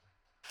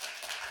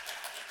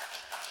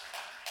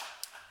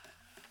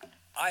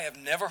I have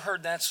never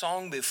heard that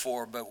song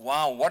before, but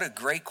wow, what a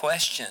great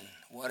question.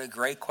 What a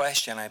great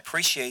question. I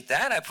appreciate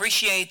that. I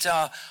appreciate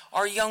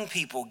our young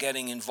people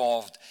getting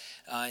involved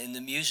in the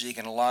music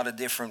in a lot of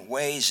different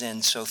ways,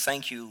 and so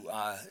thank you,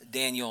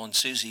 Daniel and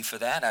Susie, for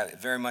that. I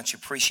very much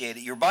appreciate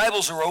it. Your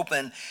Bibles are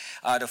open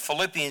to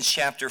Philippians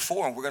chapter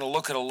 4, and we're going to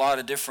look at a lot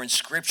of different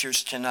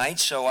scriptures tonight,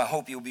 so I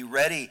hope you'll be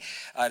ready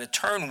to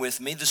turn with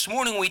me. This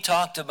morning we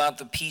talked about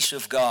the peace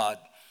of God.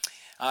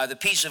 The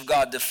peace of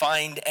God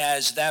defined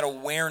as that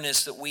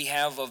awareness that we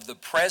have of the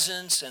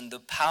presence and the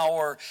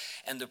power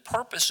and the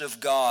purpose of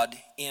God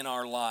in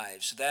our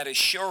lives. That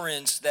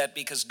assurance that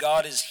because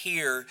God is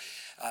here,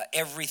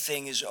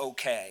 everything is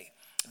okay.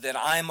 That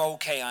I'm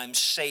okay, I'm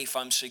safe,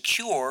 I'm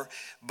secure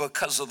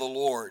because of the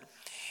Lord.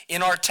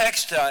 In our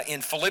text in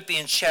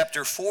Philippians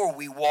chapter 4,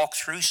 we walked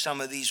through some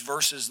of these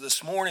verses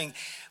this morning.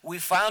 We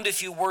found,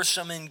 if you were,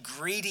 some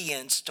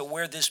ingredients to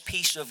where this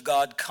peace of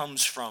God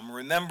comes from.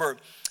 Remember,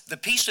 the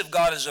peace of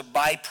God is a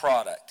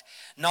byproduct.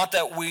 Not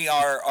that we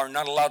are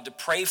not allowed to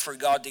pray for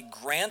God to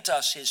grant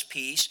us his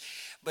peace,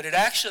 but it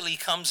actually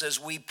comes as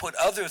we put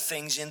other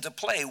things into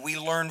play. We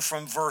learn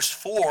from verse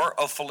 4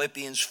 of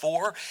Philippians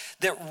 4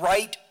 that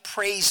right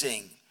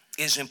praising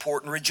is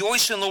important.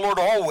 Rejoice in the Lord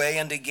always,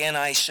 and again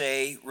I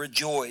say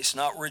rejoice.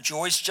 Not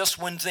rejoice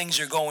just when things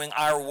are going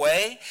our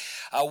way,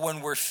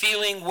 when we're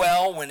feeling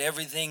well, when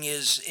everything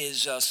is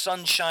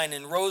sunshine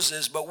and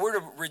roses, but we're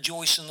to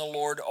rejoice in the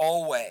Lord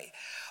always.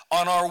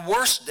 On our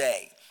worst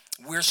day,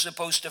 we're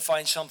supposed to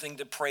find something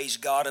to praise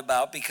God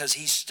about because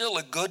he's still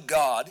a good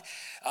God,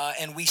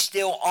 and we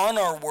still, on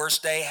our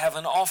worst day, have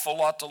an awful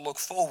lot to look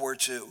forward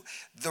to,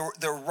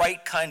 the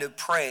right kind of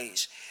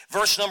praise.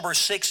 Verse number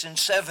 6 and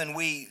 7,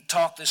 we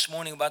talked this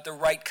morning about the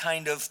right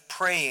kind of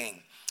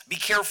praying. Be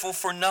careful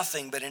for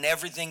nothing, but in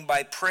everything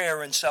by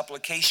prayer and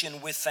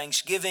supplication with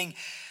thanksgiving,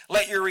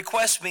 let your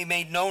requests be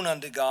made known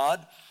unto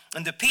God.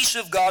 And the peace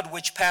of God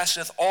which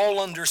passeth all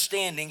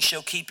understanding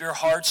shall keep your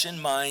hearts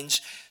and minds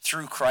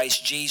through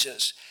Christ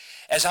Jesus.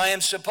 As I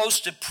am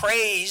supposed to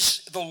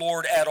praise the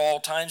Lord at all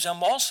times,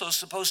 I'm also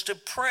supposed to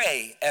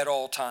pray at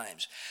all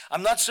times.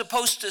 I'm not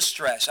supposed to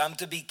stress. I'm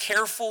to be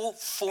careful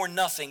for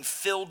nothing,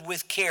 filled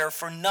with care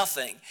for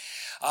nothing.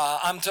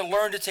 I'm to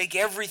learn to take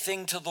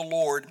everything to the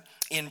Lord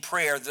in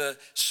prayer. The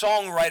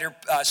songwriter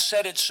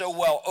said it so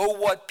well. Oh,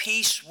 what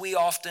peace we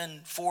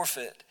often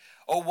forfeit.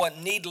 Oh,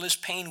 what needless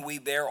pain we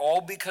bear,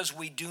 all because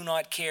we do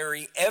not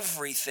carry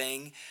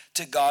everything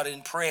to God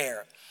in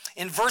prayer.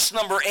 In verse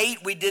number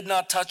 8, we did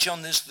not touch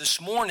on this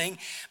morning,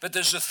 but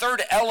there's a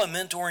third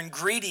element or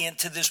ingredient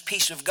to this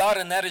peace of God,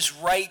 and that is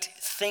right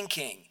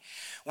thinking.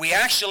 We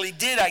actually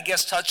did,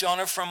 touch on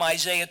it from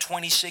Isaiah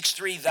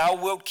 26:3. Thou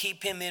wilt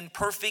keep him in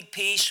perfect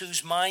peace,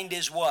 whose mind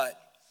is what?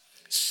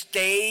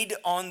 Stayed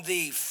on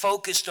thee,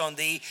 focused on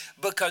thee,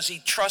 because he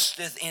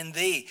trusteth in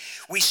thee.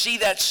 We see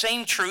that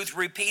same truth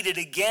repeated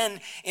again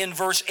in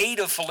verse 8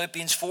 of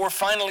Philippians 4.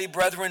 Finally,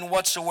 brethren,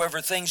 whatsoever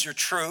things are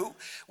true,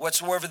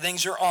 whatsoever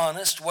things are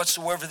honest,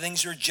 whatsoever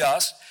things are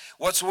just,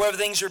 whatsoever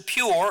things are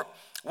pure,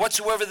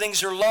 whatsoever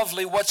things are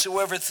lovely,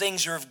 whatsoever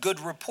things are of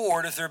good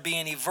report, if there be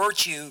any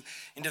virtue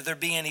and if there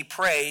be any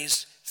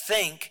praise,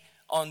 think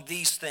on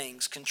these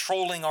things,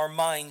 controlling our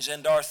minds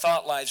and our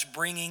thought lives,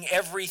 bringing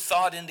every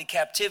thought into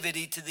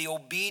captivity to the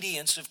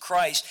obedience of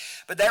Christ.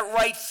 But that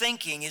right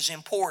thinking is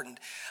important.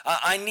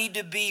 I need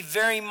to be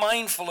very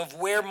mindful of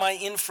where my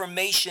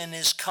information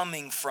is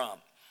coming from.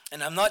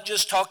 And I'm not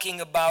just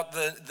talking about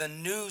the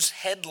news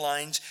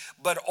headlines,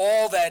 but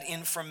all that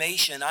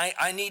information.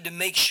 I need to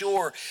make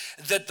sure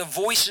that the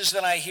voices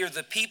that I hear,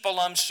 the people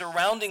I'm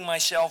surrounding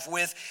myself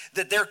with,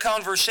 that their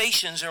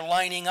conversations are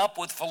lining up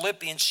with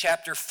Philippians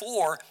chapter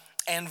 4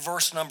 and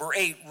verse number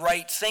 8,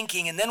 right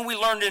thinking. And then we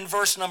learned in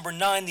verse number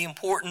 9 the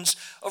importance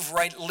of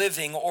right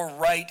living or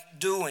right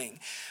doing.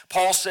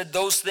 Paul said,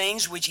 those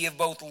things which ye have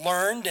both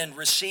learned and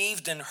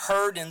received and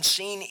heard and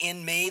seen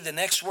in me. The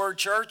next word,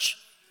 church,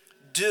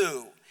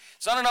 do.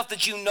 It's not enough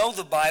that you know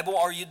the Bible.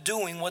 Are you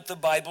doing what the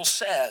Bible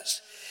says?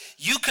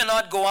 You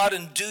cannot go out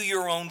and do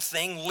your own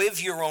thing,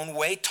 live your own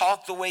way,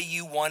 talk the way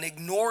you want,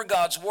 ignore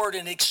God's word,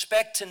 and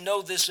expect to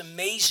know this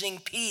amazing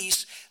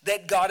peace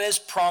that God has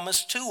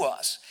promised to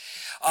us.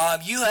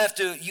 You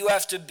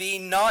have to be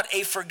not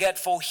a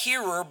forgetful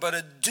hearer, but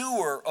a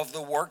doer of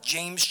the work,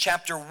 James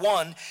chapter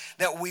 1,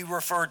 that we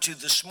referred to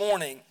this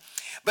morning.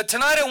 But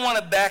tonight I want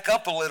to back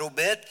up a little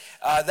bit.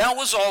 That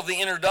was all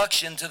the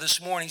introduction to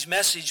this morning's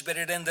message, but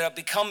it ended up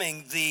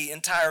becoming the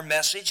entire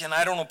message, and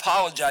I don't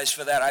apologize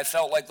for that. I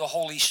felt like the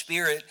Holy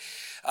Spirit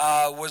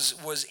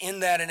was in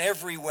that in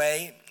every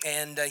way,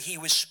 and he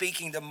was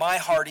speaking to my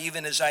heart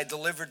even as I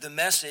delivered the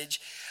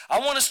message. I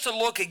want us to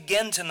look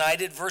again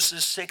tonight at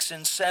verses 6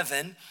 and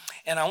 7,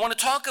 and I want to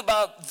talk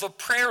about the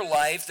prayer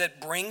life that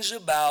brings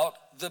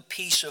about the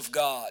peace of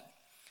God.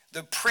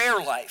 The prayer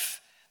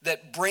life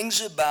that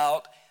brings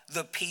about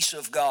the peace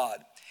of God.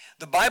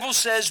 The Bible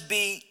says,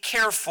 be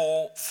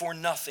careful for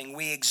nothing.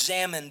 We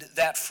examined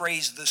that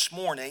phrase this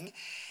morning.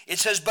 It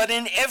says, but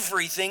in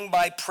everything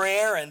by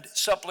prayer and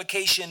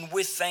supplication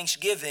with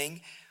thanksgiving,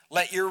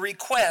 let your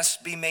requests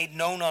be made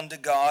known unto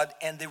God,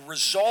 and the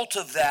result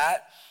of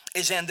that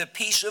is, and the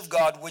peace of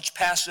God, which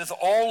passeth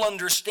all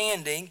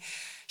understanding,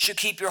 shall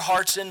keep your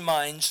hearts and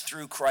minds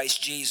through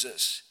Christ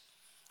Jesus.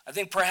 I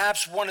think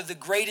perhaps one of the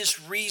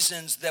greatest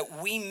reasons that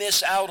we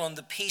miss out on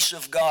the peace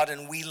of God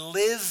and we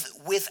live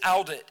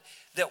without it,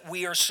 that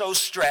we are so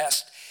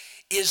stressed,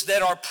 is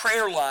that our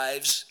prayer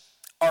lives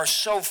are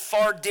so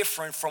far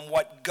different from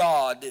what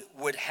God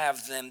would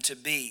have them to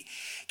be.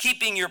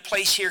 Keeping your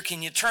place here,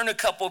 can you turn a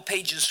couple of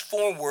pages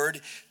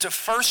forward to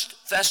 1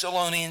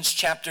 Thessalonians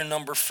chapter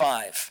number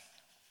 5.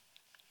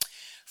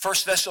 1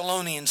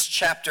 Thessalonians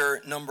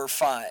chapter number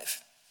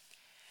 5.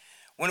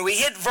 When we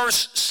hit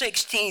verse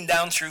 16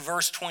 down through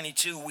verse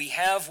 22, we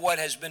have what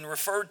has been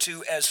referred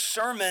to as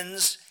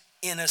sermons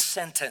in a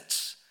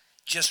sentence.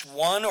 Just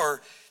one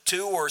or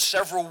two or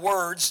several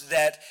words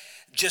that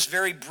just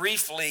very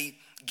briefly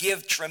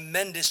give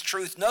tremendous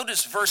truth.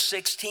 Notice verse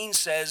 16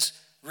 says,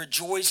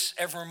 rejoice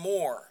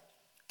evermore.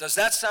 Does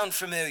that sound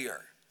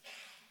familiar?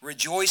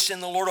 Rejoice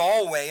in the Lord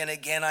always, and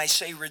again I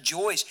say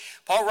rejoice.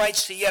 Paul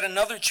writes to yet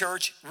another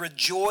church,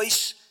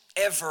 rejoice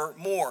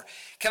evermore.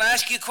 Can I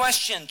ask you a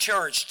question,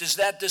 church? Does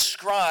that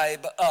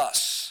describe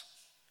us?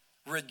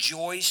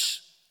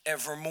 Rejoice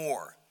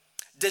evermore.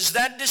 Does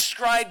that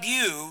describe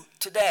you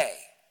today?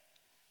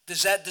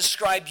 Does that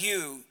describe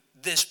you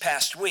this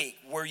past week?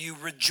 Were you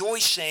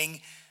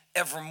rejoicing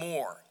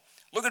evermore?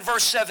 Look at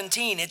verse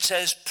 17. It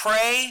says,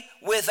 pray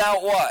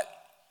without what?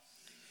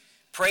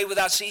 Pray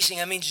without ceasing.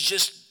 That means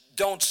just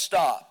don't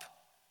stop.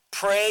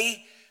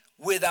 Pray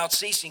without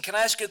ceasing. Can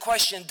I ask you a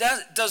question?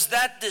 Does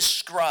that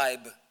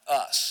describe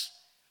us?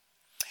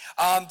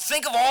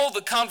 Think of all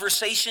the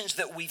conversations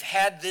that we've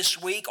had this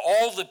week,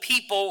 all the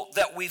people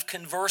that we've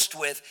conversed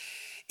with.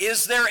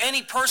 Is there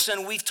any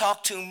person we've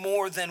talked to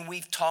more than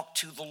we've talked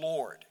to the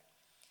Lord?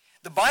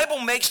 The Bible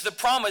makes the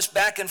promise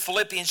back in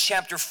Philippians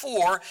chapter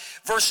 4,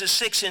 verses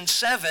 6 and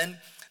 7,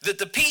 that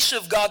the peace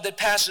of God that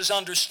passes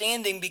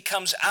understanding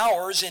becomes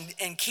ours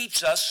and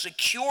keeps us,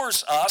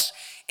 secures us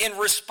in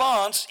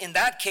response, in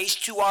that case,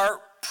 to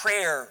our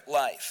prayer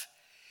life.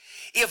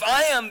 If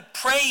I am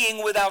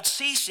praying without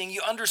ceasing,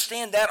 you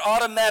understand that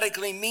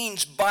automatically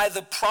means by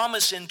the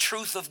promise and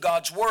truth of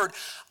God's word,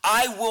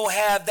 I will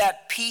have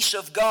that peace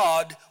of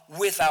God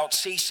without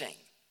ceasing.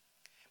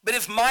 But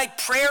if my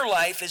prayer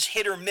life is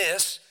hit or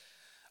miss,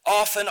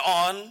 off and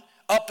on,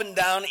 up and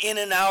down, in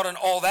and out, and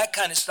all that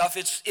kind of stuff,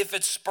 if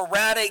it's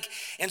sporadic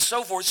and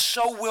so forth,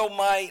 so will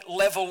my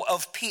level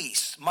of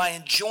peace. My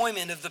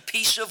enjoyment of the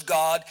peace of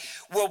God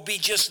will be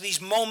just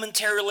these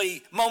momentary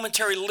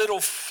little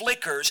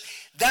flickers.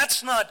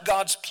 That's not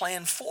God's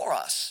plan for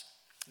us.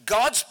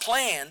 God's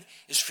plan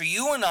is for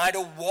you and I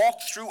to walk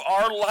through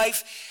our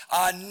life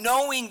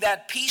knowing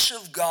that peace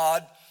of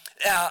God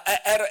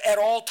at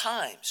all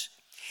times.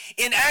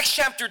 In Acts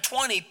chapter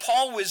 20,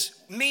 Paul was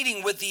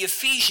meeting with the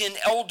Ephesian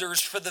elders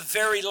for the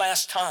very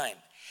last time.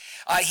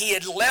 He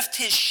had left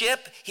his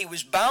ship. He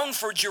was bound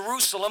for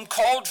Jerusalem,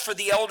 called for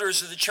the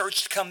elders of the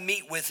church to come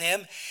meet with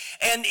him.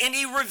 And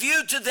he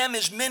reviewed to them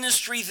his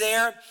ministry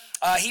there.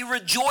 He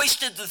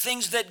rejoiced at the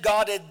things that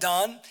God had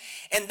done.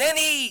 And then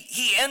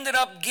he ended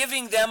up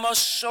giving them a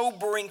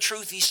sobering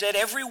truth. He said,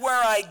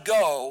 everywhere I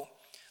go,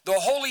 the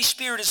Holy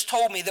Spirit has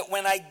told me that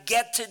when I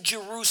get to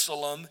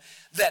Jerusalem,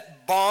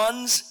 that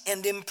bonds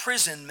and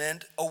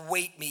imprisonment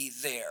await me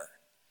there.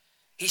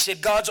 He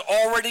said, God's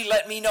already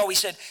let me know. He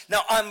said,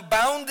 now I'm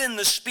bound in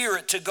the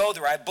Spirit to go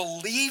there. I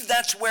believe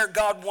that's where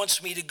God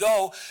wants me to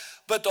go.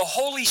 But the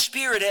Holy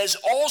Spirit has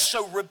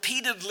also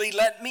repeatedly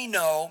let me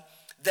know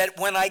that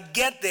when I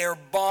get there,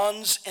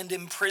 bonds and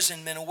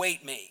imprisonment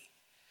await me.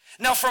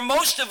 Now, for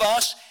most of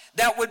us,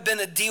 that would have been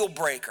a deal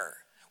breaker.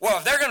 Well,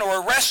 if they're going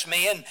to arrest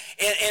me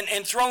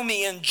and throw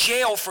me in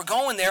jail for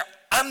going there,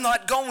 I'm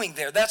not going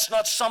there. That's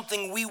not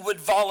something we would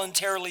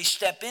voluntarily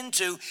step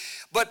into.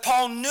 But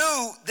Paul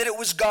knew that it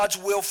was God's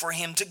will for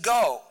him to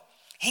go.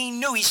 He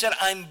knew, he said,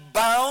 I'm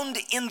bound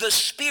in the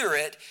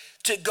Spirit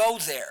to go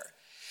there.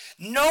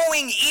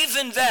 Knowing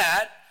even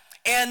that,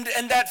 and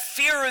that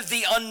fear of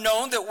the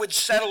unknown that would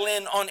settle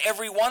in on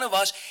every one of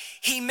us,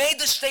 he made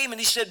the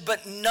statement, he said,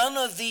 but none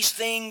of these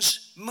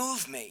things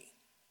move me.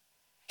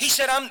 He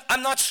said,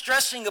 I'm not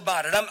stressing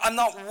about it. I'm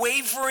not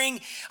wavering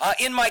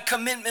in my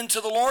commitment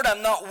to the Lord.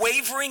 I'm not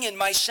wavering in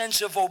my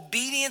sense of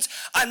obedience.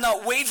 I'm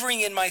not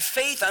wavering in my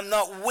faith. I'm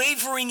not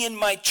wavering in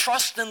my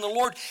trust in the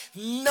Lord.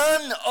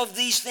 None of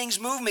these things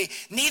move me.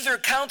 Neither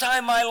count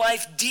I my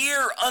life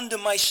dear unto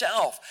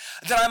myself,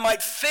 that I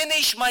might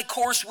finish my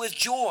course with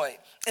joy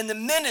in the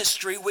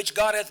ministry which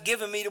God hath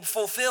given me to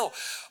fulfill.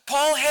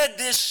 Paul had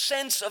this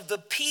sense of the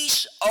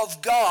peace of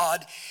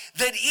God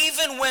that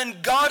even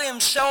when God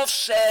himself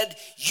said,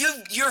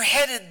 you're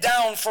headed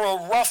down for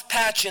a rough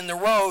patch in the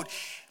road,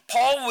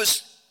 Paul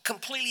was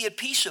completely at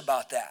peace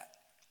about that.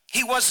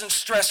 He wasn't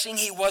stressing.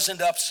 He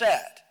wasn't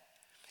upset.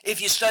 If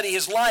you study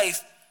his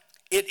life,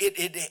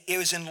 it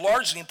was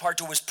largely in part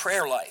to his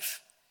prayer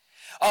life.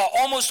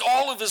 Almost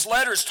all of his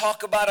letters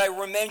talk about, I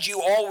remember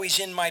you always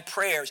in my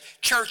prayers.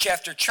 Church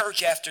after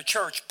church after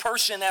church,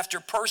 person after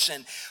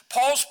person.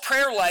 Paul's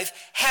prayer life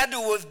had to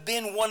have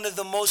been one of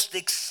the most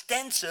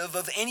extensive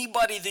of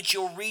anybody that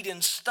you'll read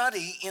and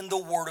study in the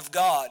Word of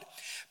God.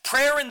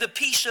 Prayer and the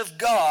peace of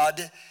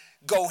God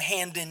go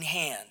hand in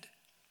hand.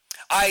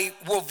 I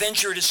will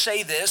venture to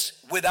say this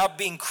without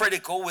being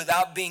critical,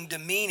 without being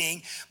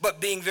demeaning,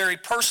 but being very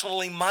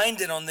personally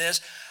minded on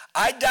this.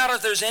 I doubt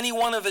if there's any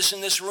one of us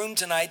in this room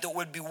tonight that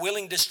would be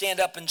willing to stand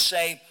up and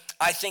say,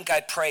 I think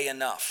I pray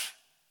enough.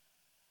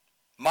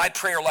 My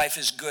prayer life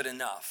is good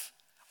enough.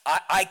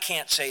 I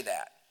can't say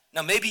that.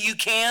 Now maybe you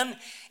can,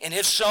 and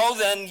if so,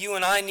 then you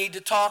and I need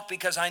to talk,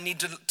 because I need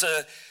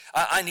to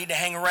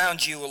hang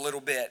around you a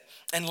little bit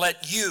and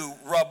let you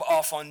rub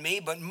off on me.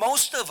 But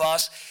most of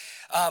us,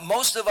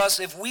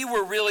 if we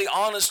were really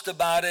honest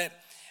about it,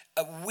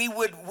 we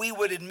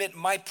would admit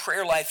my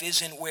prayer life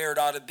isn't where it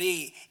ought to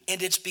be.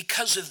 And it's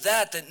because of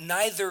that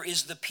neither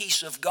is the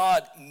peace of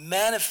God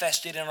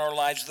manifested in our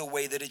lives the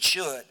way that it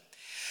should.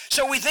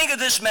 So we think of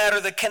this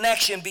matter, the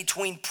connection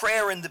between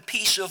prayer and the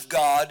peace of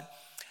God.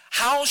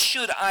 How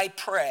should I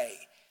pray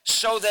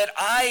so that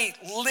I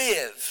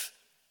live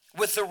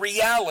with the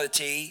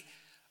reality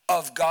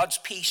of God's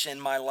peace in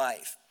my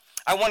life?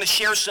 I want to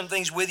share some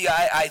things with you.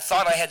 I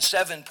thought I had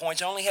 7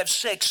 points. I only have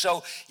 6,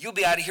 so you'll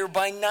be out of here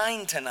by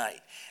 9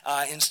 tonight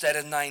instead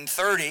of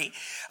 9:30.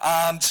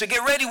 So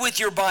get ready with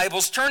your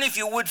Bibles. Turn, if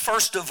you would,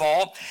 first of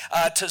all,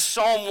 to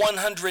Psalm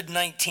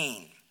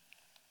 119.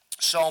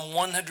 Psalm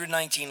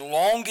 119,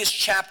 longest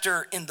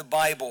chapter in the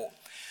Bible.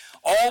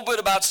 All but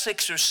about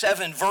 6 or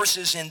 7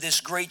 verses in this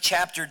great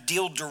chapter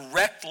deal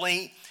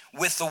directly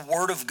with the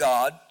Word of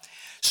God.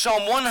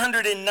 Psalm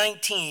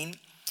 119,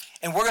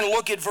 and we're going to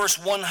look at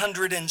verse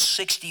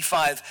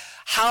 165.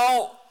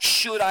 How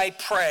should I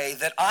pray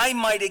that I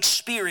might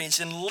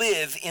experience and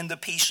live in the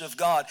peace of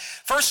God?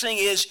 First thing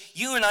is,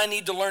 you and I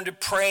need to learn to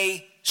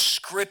pray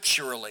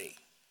scripturally.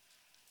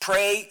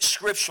 Pray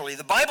scripturally.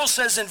 The Bible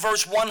says in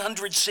verse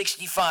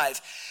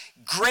 165,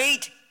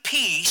 great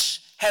peace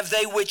have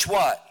they which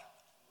what?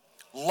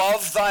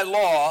 Love thy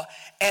law,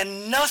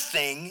 and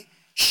nothing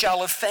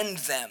shall offend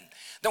them.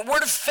 The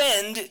word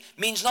offend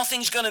means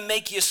nothing's going to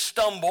make you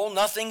stumble,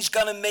 nothing's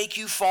going to make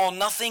you fall,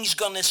 nothing's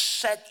going to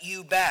set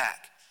you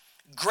back.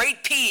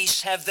 Great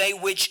peace have they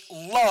which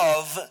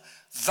love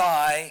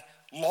thy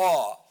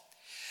law.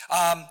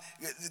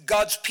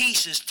 God's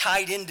peace is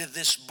tied into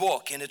this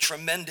book in a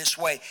tremendous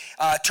way.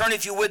 Turn,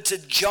 if you would, to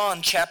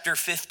John chapter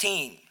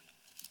 15.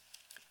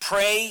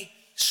 Pray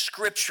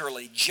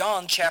scripturally.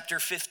 John chapter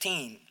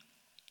 15.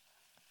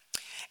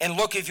 And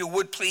look, if you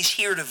would, please,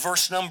 here to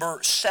verse number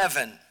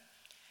 7.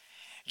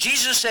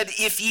 Jesus said,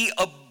 if ye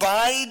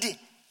abide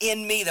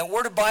in me. That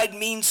word abide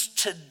means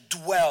to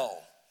dwell.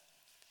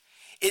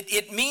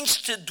 It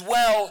means to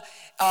dwell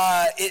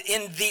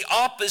in the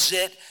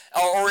opposite,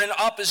 or in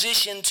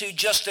opposition to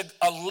just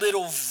a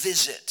little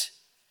visit.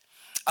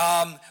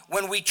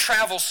 When we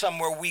travel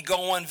somewhere, we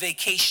go on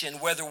vacation,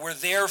 whether we're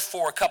there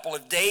for a couple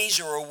of days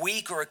or a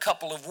week or a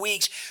couple of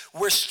weeks,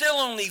 we're still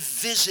only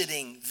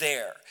visiting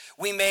there.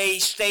 We may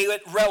stay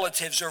at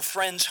relatives or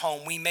friends'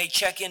 home. We may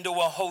check into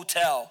a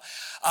hotel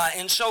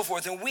and so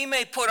forth. And we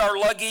may put our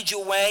luggage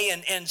away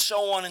and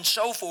so on and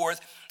so forth.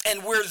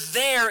 And we're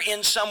there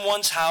in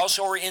someone's house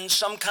or in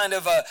some kind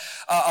of a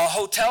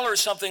hotel or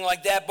something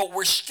like that, but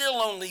we're still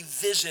only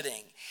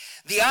visiting.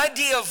 The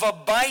idea of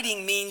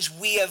abiding means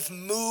we have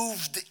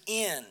moved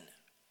in.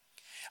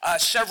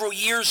 Several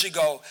years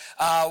ago,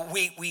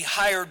 we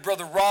hired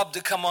Brother Rob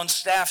to come on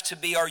staff to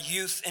be our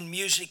youth and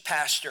music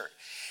pastor.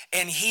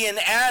 And he and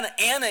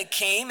Anna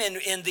came,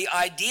 and the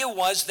idea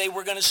was they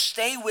were going to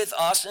stay with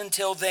us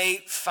until they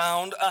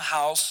found a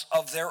house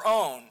of their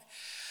own.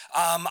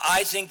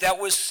 I think that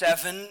was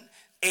 7,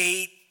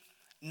 8,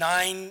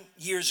 9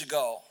 years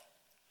ago.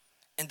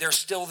 And they're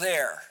still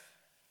there.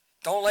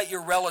 Don't let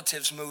your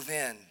relatives move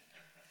in.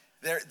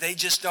 They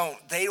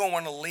don't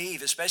want to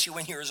leave, especially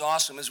when you're as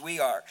awesome as we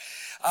are.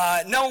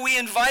 No, we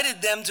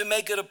invited them to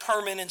make it a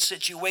permanent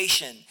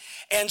situation.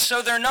 And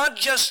so they're not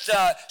just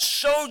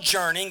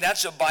sojourning,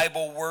 that's a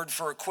Bible word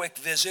for a quick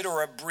visit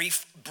or a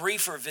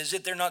briefer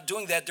visit. They're not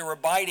doing that, they're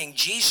abiding.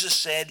 Jesus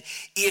said,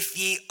 if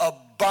ye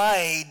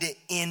abide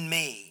in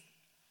me.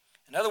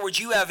 In other words,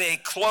 you have a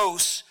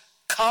close,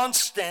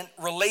 constant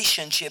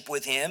relationship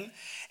with him.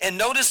 And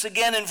notice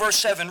again in verse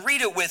 7,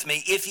 read it with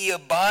me. If ye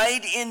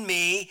abide in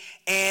me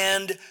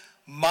and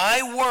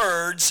my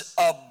words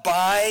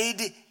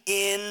abide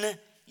in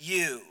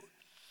you.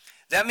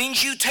 That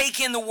means you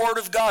take in the word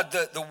of God,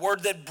 the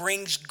word that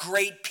brings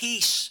great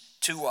peace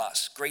to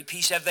us. Great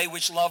peace have they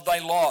which love thy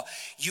law.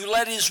 You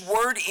let his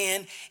word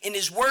in, and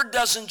his word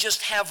doesn't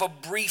just have a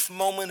brief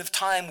moment of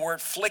time where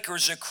it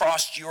flickers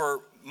across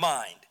your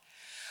mind.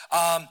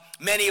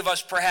 Many of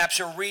us perhaps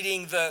are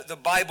reading the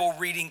Bible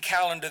reading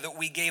calendar that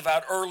we gave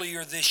out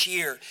earlier this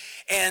year.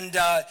 And,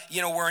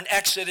 we're in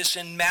Exodus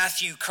and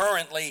Matthew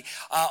currently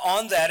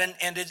on that.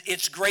 And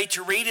it's great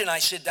to read. And I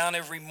sit down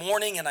every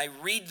morning and I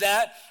read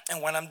that.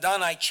 And when I'm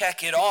done, I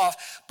check it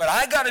off. But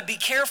I got to be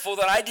careful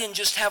that I didn't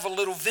just have a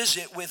little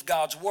visit with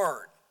God's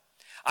Word.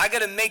 I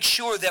got to make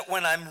sure that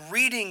when I'm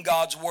reading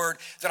God's Word,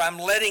 that I'm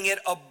letting it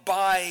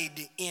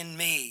abide in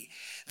me.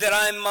 That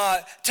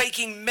I'm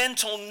taking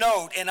mental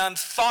note and I'm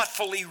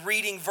thoughtfully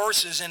reading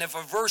verses. And if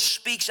a verse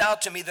speaks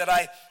out to me that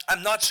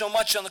I'm not so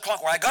much on the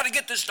clock where I got to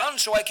get this done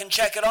so I can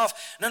check it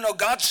off. No,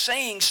 God's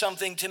saying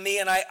something to me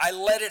and I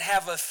let it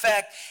have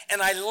effect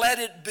and I let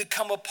it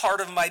become a part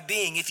of my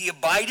being. If ye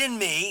abide in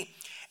me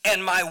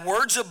and my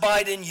words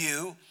abide in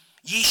you,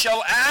 ye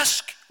shall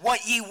ask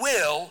what ye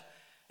will,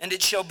 and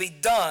it shall be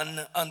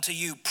done unto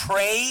you.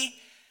 Pray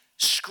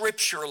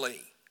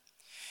scripturally.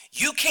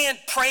 You can't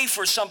pray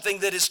for something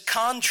that is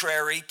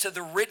contrary to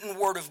the written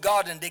word of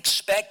God and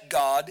expect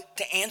God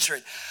to answer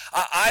it.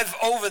 I've,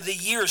 over the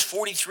years,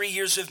 43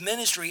 years of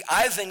ministry,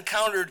 I've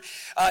encountered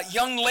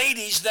young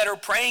ladies that are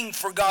praying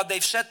for God.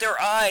 They've set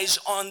their eyes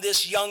on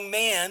this young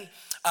man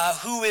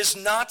who is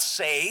not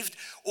saved,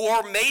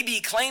 or maybe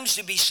claims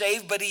to be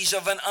saved, but he's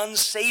of an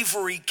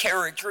unsavory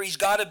character. He's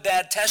got a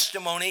bad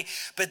testimony,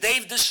 but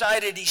they've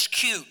decided he's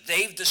cute.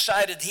 They've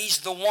decided he's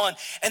the one.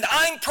 And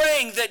I'm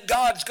praying that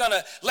God's going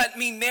to let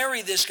me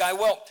marry this guy.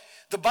 Well,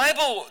 the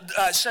Bible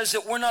says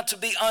that we're not to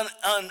be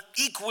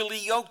unequally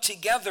yoked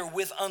together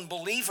with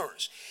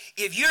unbelievers.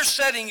 If you're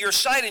setting your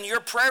sight and your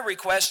prayer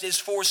request is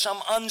for some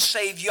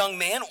unsaved young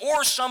man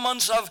or some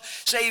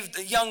unsaved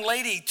young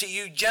lady, to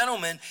you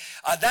gentlemen,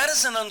 that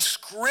is an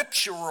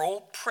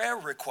unscriptural prayer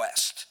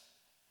request.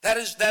 That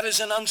is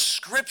an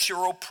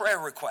unscriptural prayer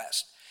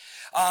request.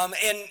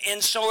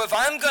 And so if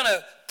I'm going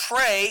to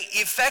pray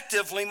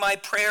effectively, my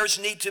prayers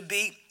need to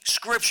be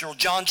scriptural.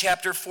 John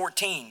chapter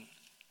 14.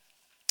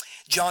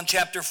 John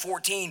chapter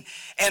 14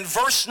 and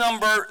verse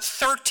number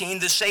 13,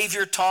 the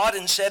Savior taught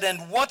and said,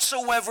 and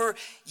whatsoever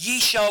ye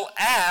shall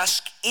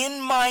ask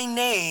in my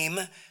name,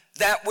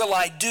 that will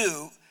I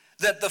do,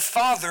 that the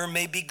Father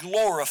may be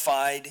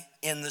glorified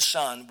in the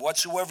Son.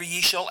 Whatsoever ye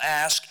shall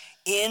ask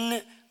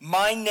in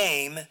my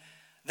name,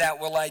 that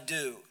will I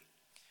do.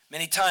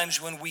 Many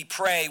times when we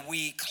pray,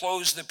 we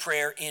close the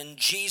prayer in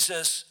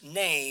Jesus'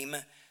 name,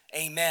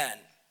 amen.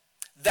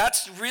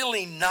 That's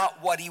really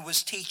not what he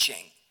was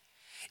teaching.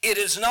 It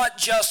is not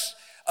just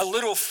a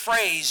little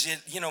phrase,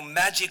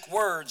 magic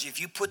words. If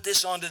you put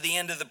this onto the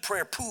end of the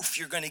prayer, poof,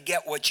 you're going to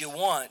get what you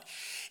want.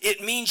 It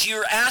means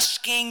you're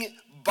asking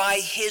by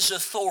his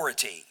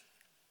authority.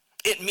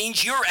 It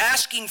means you're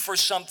asking for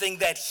something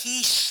that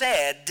he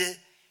said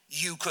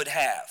you could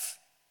have.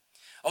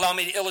 Allow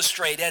me to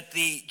illustrate at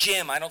the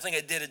gym. I don't think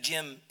I did a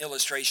gym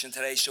illustration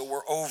today, so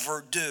we're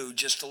overdue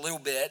just a little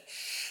bit.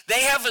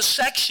 They have a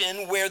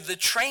section where the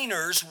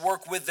trainers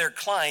work with their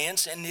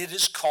clients, and it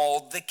is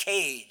called the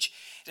cage.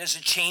 It has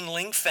a chain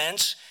link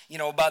fence,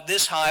 about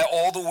this high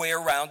all the way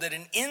around it.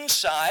 And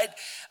inside,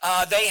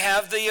 they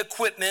have the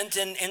equipment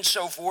and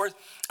so forth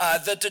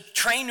that the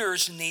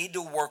trainers need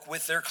to work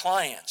with their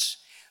clients.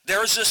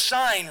 There's a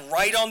sign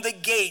right on the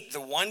gate, the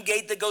one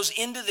gate that goes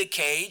into the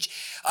cage,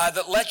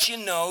 that lets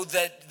you know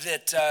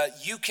that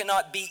you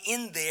cannot be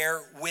in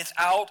there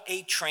without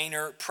a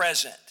trainer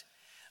present,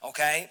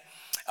 okay?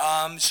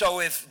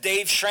 So if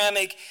Dave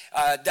Schrammick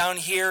down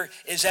here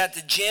is at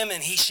the gym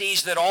and he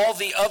sees that all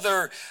the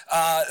other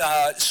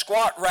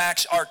squat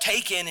racks are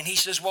taken and he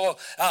says, well,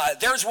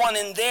 there's one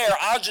in there,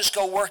 I'll just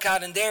go work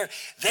out in there.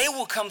 They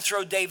will come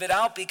throw David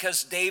out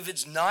because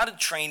David's not a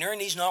trainer and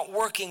he's not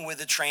working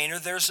with a trainer.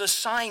 There's a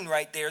sign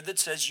right there that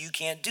says you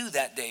can't do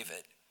that,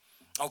 David.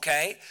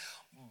 Okay?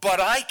 But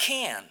I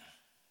can.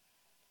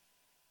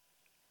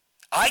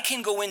 I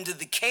can go into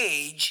the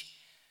cage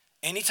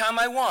anytime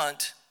I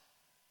want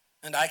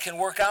and I can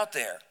work out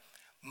there.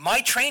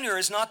 My trainer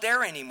is not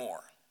there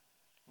anymore,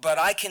 but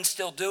I can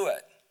still do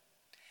it.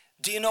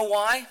 Do you know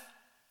why?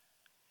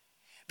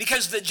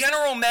 Because the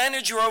general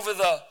manager over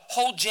the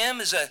whole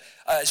gym is a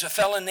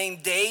fellow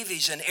named Dave.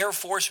 He's an Air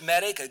Force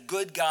medic, a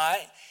good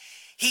guy.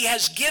 He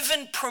has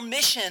given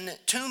permission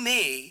to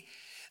me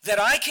that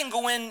I can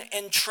go in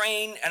and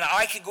train and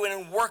I can go in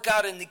and work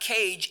out in the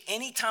cage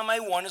anytime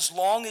I want, as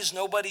long as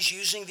nobody's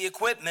using the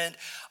equipment.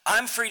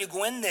 I'm free to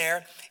go in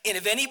there. And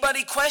if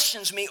anybody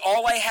questions me,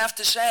 all I have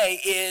to say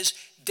is,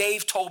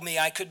 Dave told me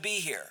I could be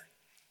here.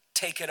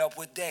 Take it up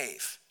with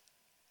Dave.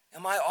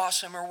 Am I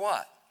awesome or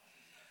what?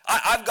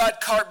 I've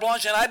got carte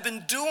blanche, and I've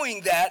been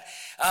doing that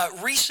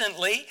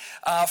recently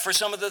for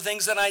some of the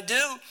things that I do.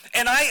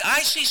 And I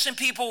see some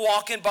people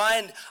walking by,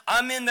 and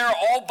I'm in there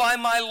all by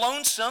my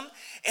lonesome,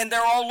 and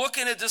they're all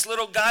looking at this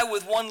little guy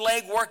with one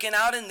leg working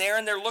out in there,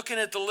 and they're looking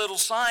at the little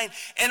sign.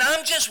 And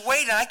I'm just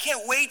waiting. I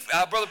can't wait,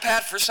 Brother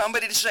Pat, for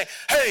somebody to say,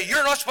 hey,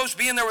 you're not supposed to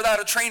be in there without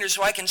a trainer,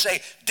 so I can say,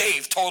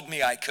 Dave told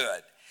me I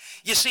could.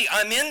 You see,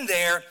 I'm in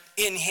there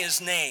in his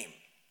name.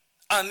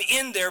 I'm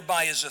in there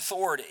by his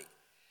authority.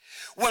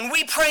 When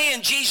we pray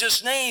in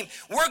Jesus' name,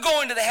 we're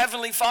going to the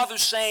Heavenly Father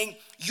saying,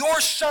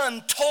 your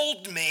Son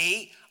told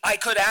me I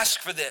could ask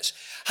for this.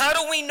 How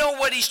do we know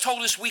what he's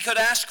told us we could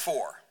ask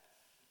for?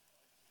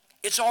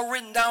 It's all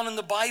written down in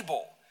the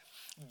Bible.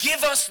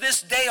 Give us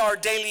this day our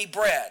daily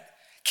bread.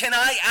 Can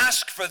I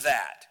ask for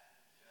that?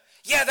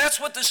 Yeah, that's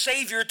what the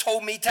Savior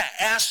told me to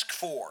ask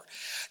for.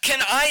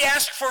 Can I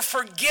ask for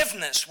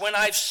forgiveness when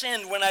I've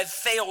sinned, when I've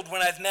failed,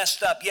 when I've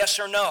messed up? Yes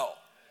or no?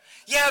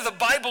 Yeah, the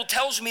Bible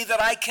tells me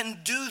that I can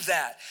do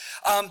that.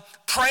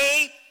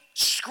 Pray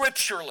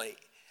scripturally.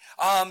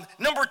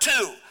 Number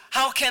two,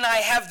 how can I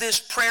have this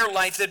prayer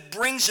life that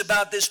brings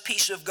about this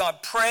peace of God?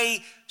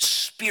 Pray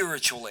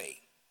spiritually.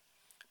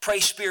 Pray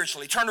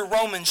spiritually. Turn to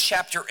Romans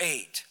chapter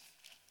 8.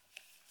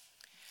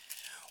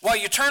 While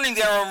you're turning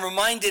there, I'm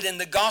reminded in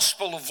the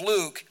Gospel of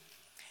Luke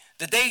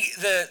that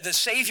the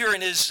Savior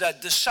and his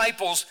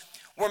disciples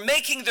were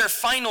making their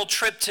final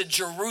trip to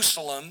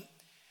Jerusalem,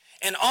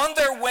 and on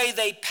their way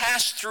they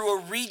passed through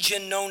a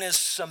region known as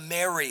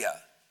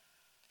Samaria.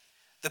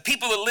 The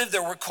people that lived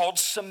there were called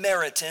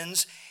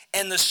Samaritans,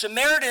 and the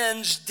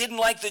Samaritans didn't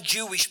like the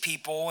Jewish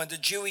people, and the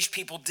Jewish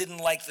people didn't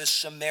like the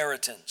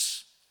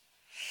Samaritans.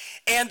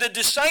 And the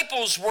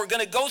disciples were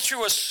going to go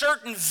through a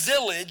certain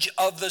village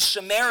of the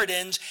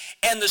Samaritans,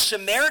 and the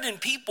Samaritan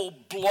people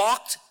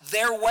blocked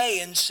their way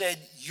and said,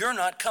 you're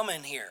not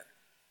coming here.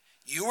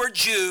 You are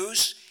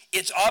Jews.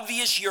 It's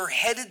obvious you're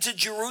headed to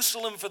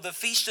Jerusalem for the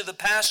feast of the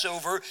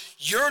Passover.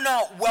 You're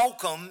not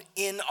welcome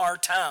in our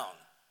town.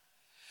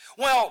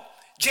 Well,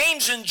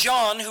 James and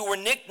John, who were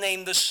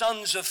nicknamed the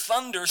sons of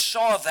thunder,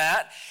 saw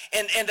that,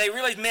 and they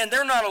realized, man,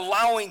 they're not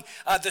allowing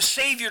the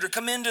Savior to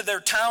come into their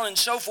town and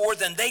so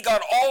forth, and they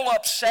got all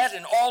upset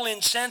and all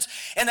incensed,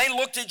 and they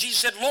looked at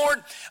Jesus and said,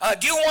 Lord,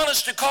 do you want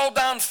us to call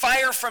down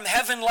fire from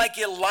heaven like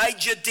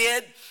Elijah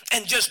did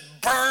and just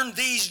burn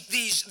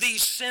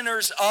these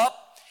sinners up?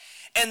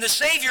 And the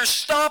Savior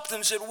stopped them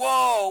and said,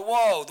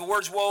 whoa. The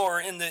words whoa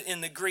are in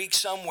the Greek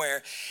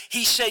somewhere.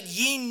 He said,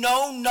 ye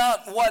know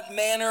not what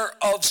manner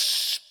of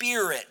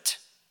spirit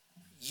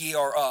ye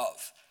are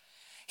of.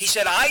 He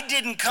said, I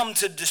didn't come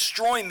to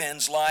destroy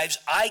men's lives.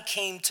 I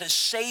came to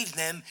save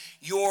them.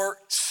 Your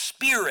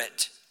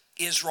spirit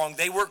is wrong.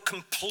 They were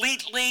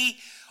completely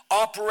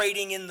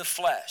operating in the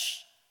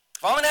flesh.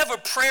 If I'm going to have a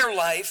prayer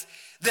life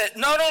that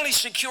not only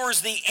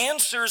secures the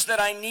answers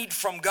that I need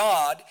from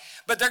God,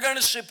 but they're going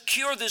to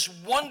secure this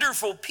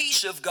wonderful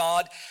peace of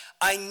God,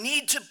 I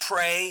need to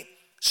pray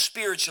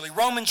spiritually.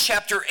 Romans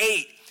chapter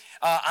 8,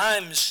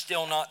 I'm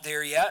still not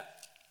there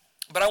yet,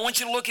 but I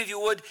want you to look, if you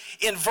would,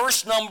 in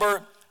verse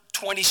number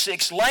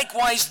 26.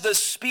 Likewise the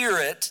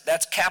Spirit,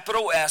 that's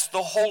capital S,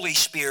 the Holy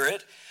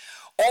Spirit,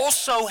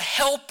 also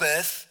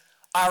helpeth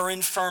our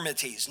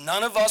infirmities.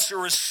 None of us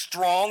are as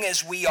strong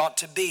as we ought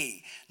to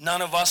be.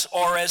 None of us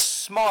are as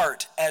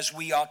smart as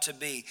we ought to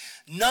be.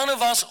 None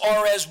of us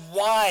are as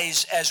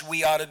wise as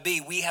we ought to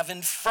be. We have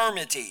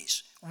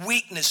infirmities,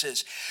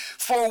 weaknesses.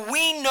 For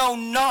we know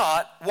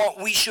not what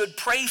we should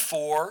pray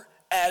for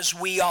as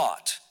we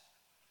ought.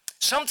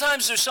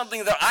 Sometimes there's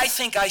something that I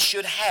think I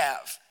should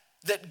have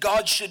that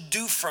God should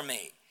do for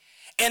me.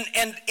 And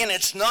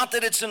it's not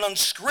that it's an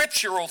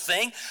unscriptural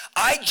thing.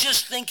 I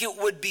just think it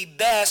would be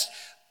best,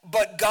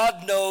 but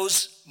God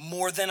knows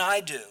more than I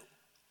do.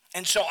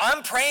 And so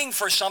I'm praying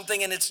for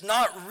something, and it's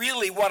not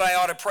really what I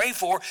ought to pray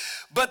for,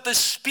 but the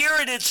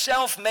Spirit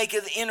itself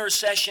maketh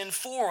intercession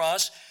for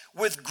us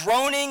with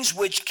groanings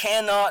which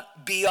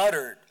cannot be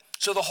uttered.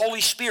 So the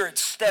Holy Spirit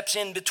steps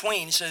in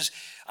between. He says,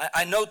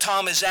 I know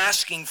Tom is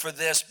asking for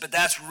this, but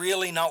that's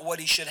really not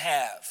what he should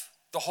have.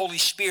 The Holy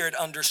Spirit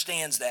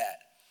understands that.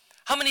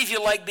 How many of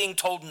you like being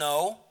told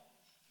no?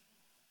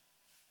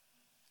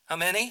 How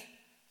many?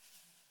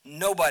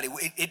 Nobody.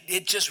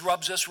 It just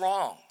rubs us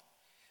wrong.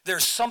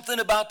 There's something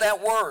about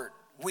that word.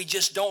 We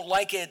just don't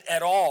like it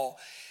at all.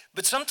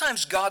 But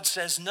sometimes God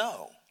says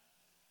no.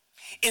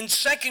 In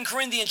 2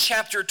 Corinthians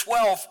chapter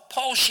 12,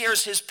 Paul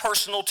shares his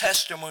personal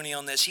testimony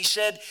on this. He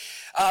said,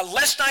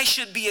 lest I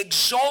should be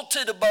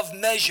exalted above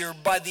measure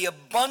by the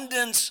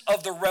abundance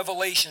of the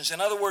revelations. In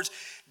other words,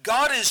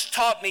 God has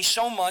taught me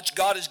so much.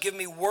 God has given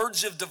me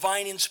words of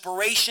divine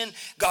inspiration.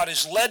 God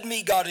has led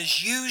me. God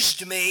has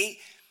used me.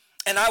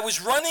 And I was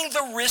running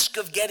the risk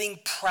of getting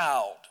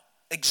proud,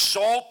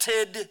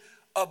 exalted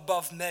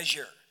above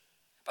measure.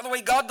 By the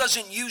way, God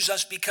doesn't use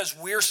us because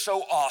we're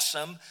so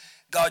awesome.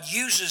 God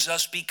uses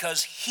us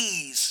because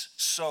he's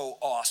so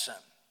awesome.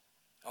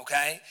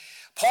 Okay?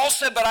 Paul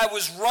said, but I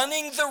was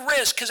running the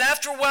risk, because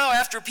after a while,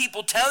 after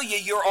people tell you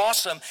you're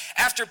awesome,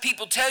 after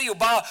people tell you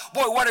about,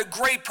 boy, what a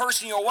great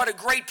person you are, what a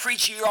great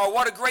preacher you are,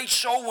 what a great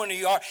soul winner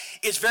you are,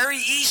 it's very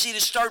easy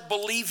to start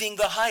believing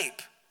the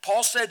hype.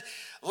 Paul said,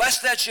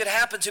 lest that should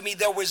happen to me,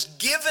 there was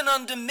given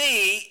unto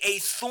me a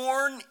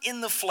thorn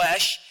in the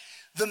flesh,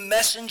 the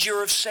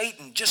messenger of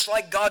Satan. Just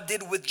like God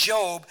did with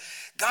Job,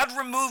 God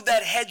removed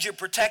that hedge of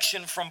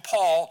protection from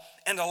Paul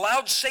and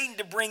allowed Satan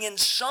to bring in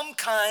some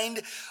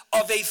kind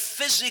of a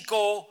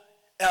physical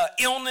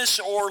illness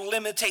or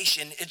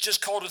limitation. It's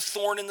just called a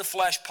thorn in the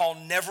flesh. Paul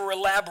never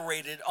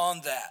elaborated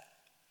on that.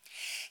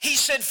 He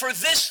said, for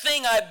this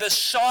thing I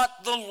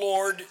besought the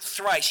Lord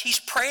thrice. He's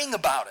praying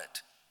about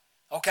it,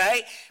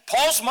 okay?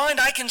 Paul's mind,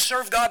 I can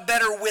serve God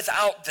better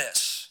without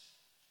this.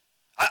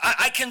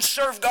 I can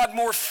serve God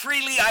more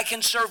freely. I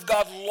can serve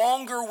God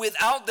longer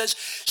without this.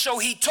 So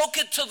he took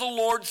it to the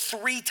Lord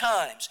 3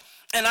 times.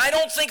 And I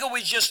don't think it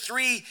was just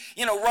 3,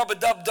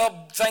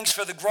 rub-a-dub-dub, thanks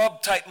for the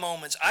grub type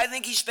moments. I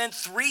think he spent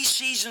 3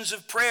 seasons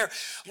of prayer.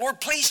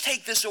 Lord, please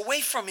take this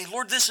away from me.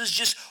 Lord, this is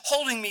just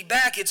holding me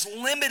back. It's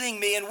limiting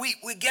me. And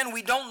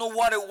we don't know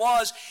what it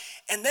was.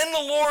 And then the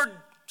Lord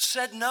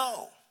said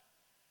no.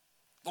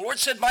 The Lord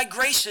said, my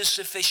grace is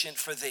sufficient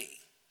for thee.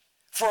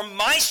 For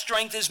my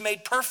strength is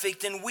made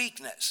perfect in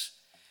weakness.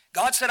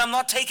 God said, I'm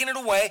not taking it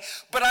away,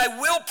 but I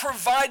will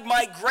provide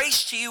my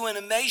grace to you in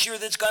a measure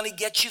that's going to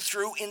get you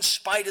through in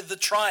spite of the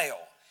trial.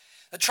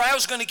 The trial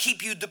is going to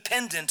keep you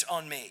dependent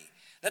on me.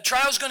 The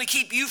trial is going to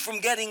keep you from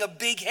getting a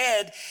big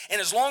head,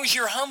 and as long as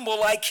you're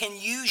humble, I can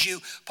use you.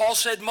 Paul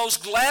said,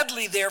 most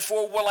gladly,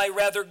 therefore, will I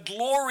rather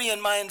glory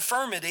in my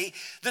infirmity,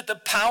 that the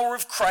power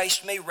of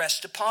Christ may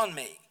rest upon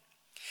me.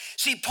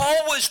 See,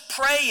 Paul was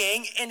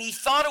praying, and he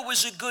thought it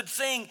was a good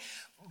thing,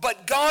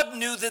 but God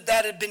knew that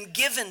had been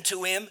given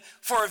to him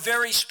for a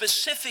very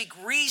specific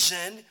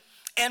reason,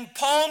 and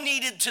Paul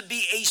needed to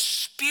be a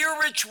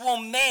spiritual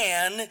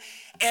man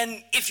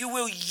and, if you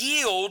will,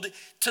 yield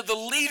to the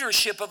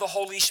leadership of the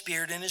Holy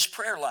Spirit in his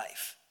prayer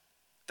life.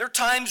 There are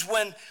times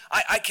when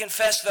I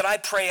confess that I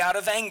pray out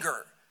of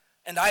anger,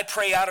 and I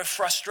pray out of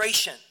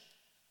frustration,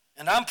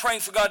 and I'm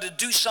praying for God to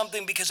do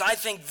something because I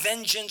think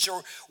vengeance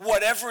or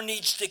whatever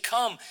needs to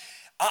come.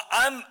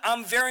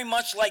 I'm very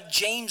much like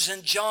James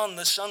and John,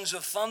 the sons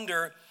of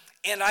thunder,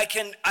 and I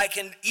can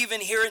even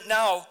hear it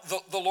now,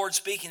 the Lord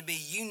speaking to me,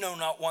 you know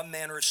not what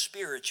manner of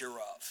spirit you're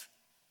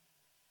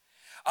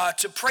of.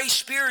 To pray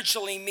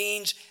spiritually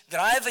means that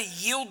I have a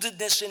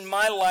yieldedness in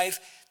my life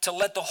to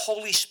let the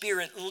Holy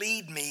Spirit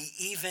lead me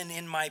even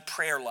in my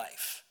prayer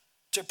life,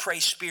 to pray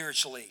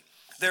spiritually.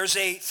 There's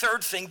a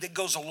third thing that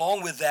goes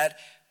along with that,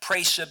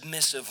 pray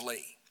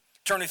submissively.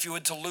 Turn, if you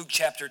would, to Luke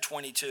chapter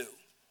 22.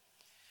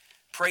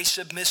 Pray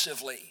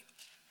submissively.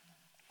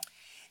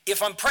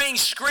 If I'm praying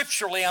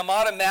scripturally, I'm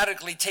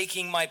automatically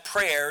taking my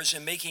prayers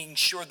and making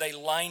sure they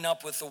line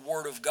up with the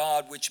Word of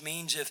God, which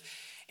means if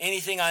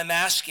anything I'm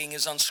asking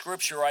is on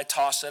Scripture, I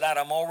toss it out.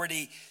 I'm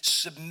already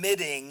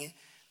submitting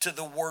to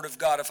the Word of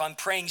God. If I'm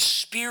praying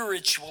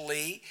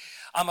spiritually,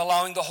 I'm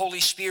allowing the Holy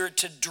Spirit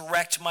to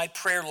direct my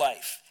prayer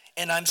life,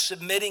 and I'm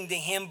submitting to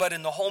Him, but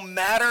in the whole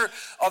matter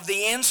of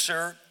the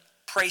answer,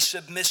 pray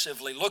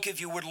submissively. Look, if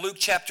you would, Luke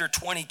chapter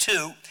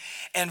 22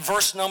 and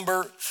verse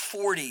number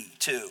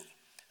 42.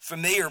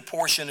 Familiar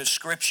portion of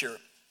Scripture.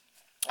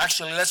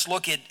 Actually, let's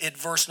look at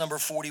verse number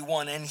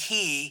 41. And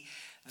he,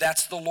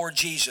 that's the Lord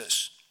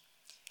Jesus,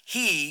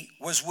 he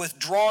was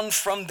withdrawn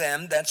from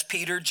them, that's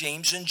Peter,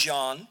 James, and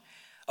John,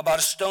 about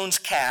a stone's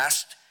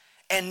cast,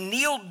 and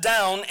kneeled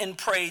down and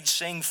prayed,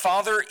 saying,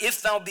 Father,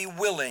 if thou be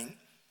willing,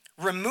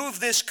 remove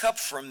this cup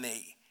from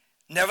me.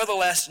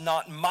 Nevertheless,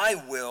 not my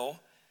will,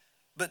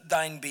 but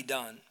thine be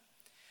done.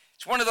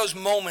 It's one of those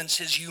moments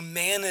his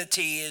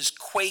humanity is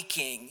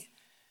quaking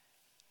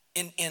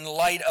in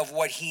light of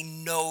what he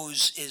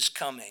knows is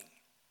coming.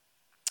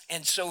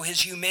 And so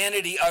his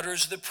humanity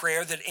utters the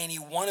prayer that any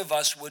one of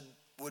us would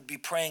be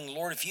praying,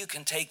 Lord, if you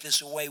can take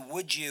this away,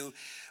 would you?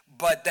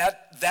 But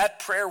that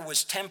prayer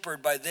was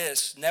tempered by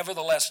this,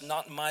 nevertheless,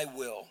 not my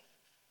will,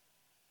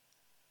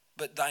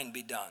 but thine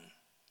be done.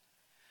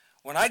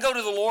 When I go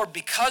to the Lord,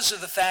 because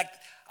of the fact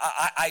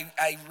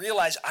I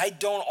realize I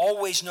don't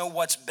always know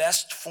what's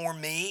best for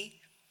me,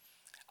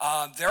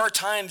 there are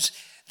times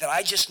that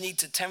I just need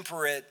to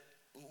temper it,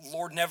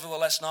 Lord,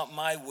 nevertheless, not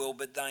my will,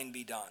 but thine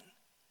be done.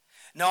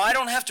 Now, I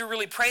don't have to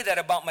really pray that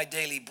about my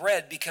daily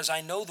bread because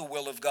I know the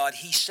will of God.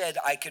 He said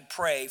I could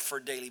pray for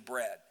daily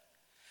bread.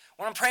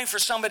 When I'm praying for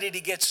somebody to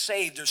get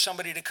saved or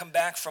somebody to come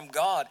back from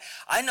God,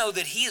 I know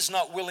that He is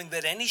not willing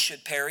that any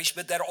should perish,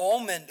 but that all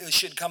men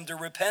should come to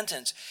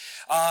repentance.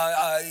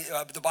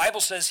 The Bible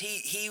says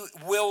He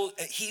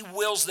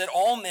wills that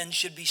all men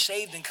should be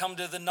saved and come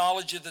to the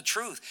knowledge of the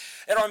truth.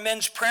 At our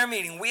men's prayer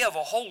meeting, we have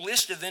a whole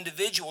list of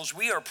individuals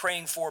we are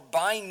praying for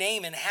by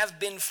name and have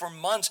been for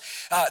months,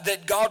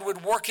 that God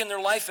would work in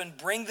their life and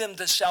bring them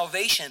to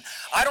salvation.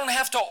 I don't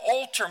have to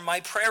alter my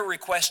prayer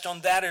request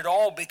on that at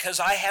all because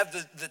I have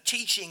the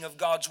teaching of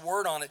God's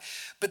word on it.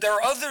 But there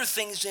are other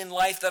things in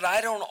life that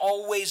I don't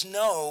always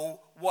know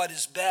what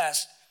is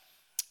best.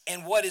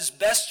 And what is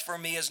best for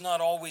me is not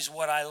always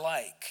what I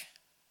like.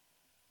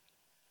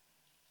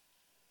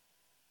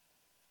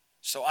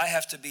 So I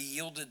have to be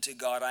yielded to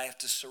God. I have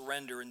to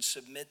surrender and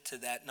submit to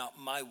that, not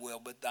my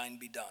will, but thine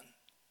be done.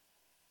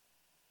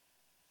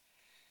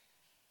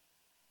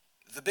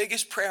 The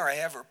biggest prayer I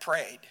ever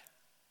prayed,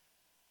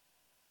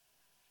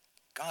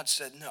 God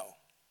said no.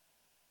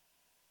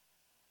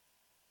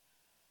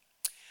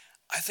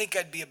 I think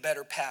I'd be a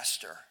better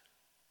pastor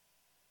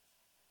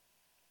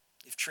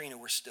if Trina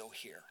were still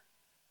here.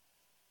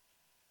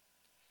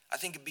 I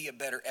think it'd be a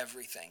better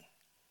everything.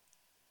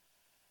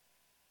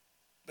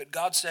 But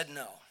God said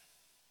no.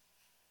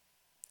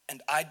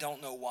 And I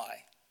don't know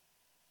why.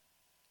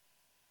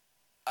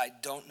 I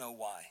don't know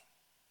why.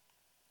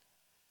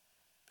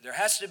 But there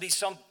has to be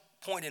some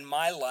point in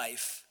my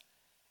life,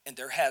 and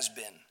there has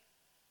been,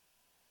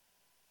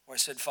 where I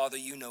said, Father,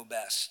 you know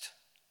best.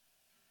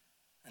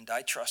 And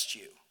I trust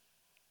you.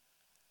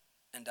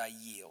 And I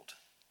yield.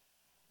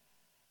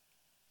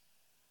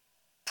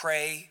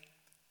 Pray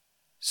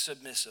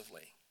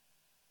submissively.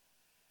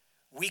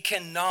 We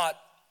cannot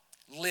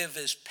live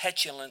as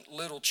petulant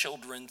little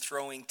children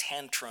throwing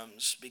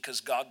tantrums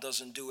because God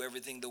doesn't do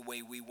everything the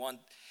way we want.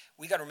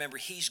 We got to remember,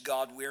 he's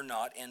God, we're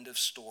not. End of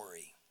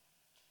story.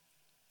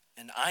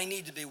 And I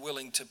need to be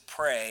willing to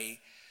pray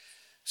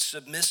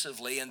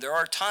submissively. And there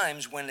are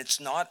times when it's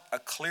not a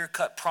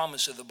clear-cut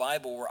promise of the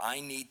Bible where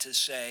I need to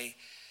say,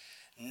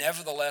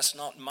 nevertheless,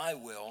 not my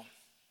will,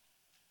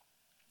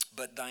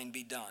 but thine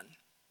be done.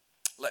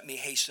 Let me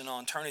hasten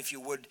on. Turn, if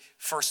you would,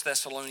 1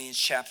 Thessalonians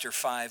chapter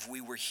 5.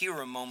 We were here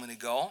a moment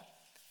ago.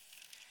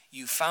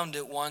 You found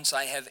it once.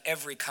 I have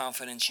every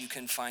confidence you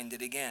can find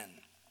it again.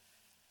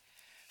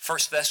 1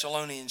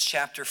 Thessalonians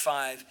chapter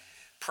 5,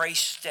 pray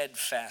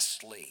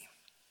steadfastly.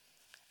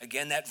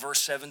 Again, that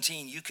verse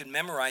 17. You can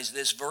memorize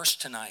this verse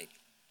tonight.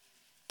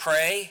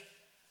 Pray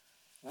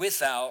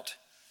without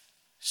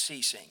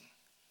ceasing.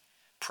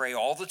 Pray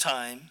all the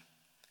time.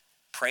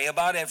 Pray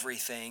about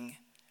everything.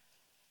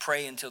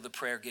 Pray until the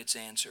prayer gets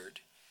answered.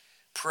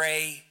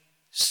 Pray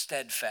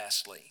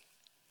steadfastly.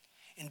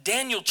 In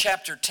Daniel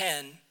chapter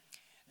 10,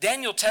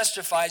 Daniel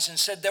testifies and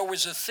said, there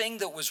was a thing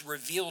that was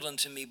revealed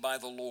unto me by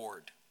the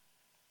Lord.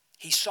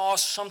 He saw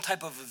some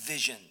type of a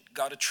vision,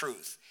 got a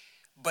truth,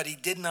 but he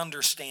didn't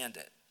understand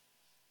it.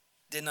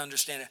 Didn't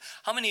understand it.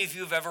 How many of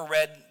you have ever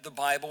read the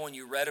Bible and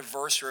you read a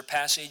verse or a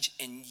passage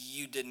and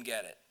you didn't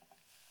get it?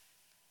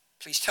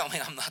 Please tell me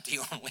I'm not the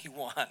only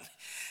one.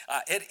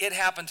 It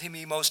happened to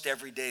me most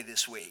every day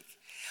this week.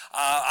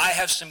 I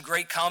have some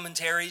great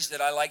commentaries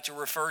that I like to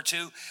refer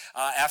to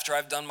after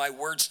I've done my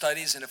word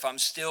studies, and if I'm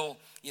still,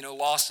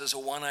 lost as a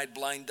one-eyed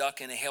blind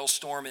duck in a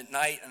hailstorm at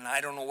night, and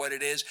I don't know what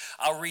it is,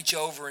 I'll reach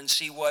over and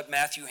see what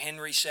Matthew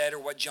Henry said or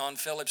what John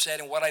Phillips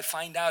said, and what I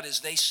find out is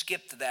they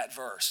skipped that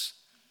verse.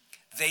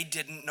 They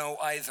didn't know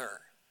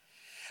either.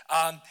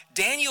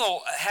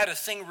 Daniel had a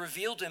thing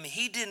revealed to him.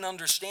 He didn't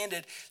understand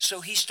it,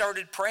 so he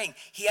started praying.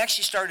 He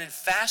actually started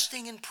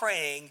fasting and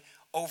praying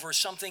over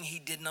something he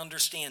didn't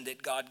understand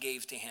that God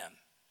gave to him.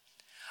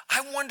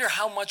 I wonder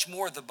how much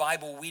more of the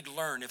Bible we'd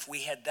learn if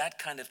we had that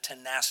kind of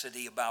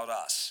tenacity about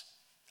us.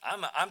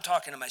 I'm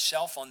talking to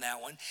myself on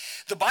that one.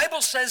 The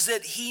Bible says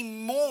that he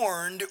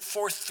mourned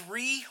for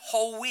 3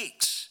 whole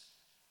weeks.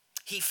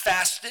 He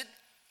fasted.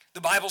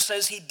 The Bible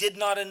says he did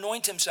not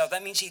anoint himself.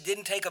 That means he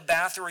didn't take a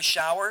bath or a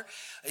shower.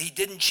 He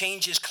didn't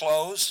change his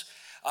clothes.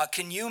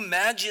 Can you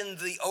imagine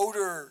the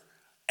odor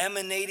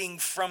emanating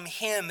from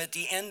him at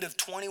the end of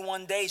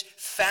 21 days,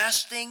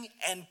 fasting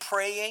and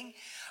praying,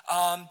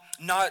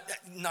 not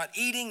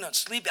eating, not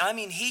sleeping? I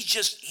mean,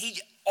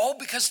 all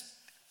because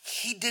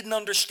he didn't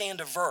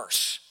understand a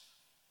verse.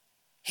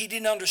 He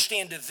didn't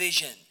understand a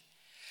vision.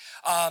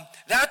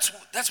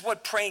 That's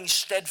what praying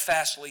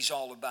steadfastly is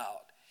all about.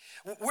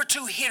 We're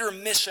too hit or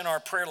miss in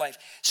our prayer life.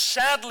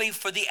 Sadly,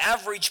 for the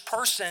average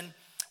person,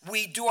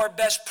 we do our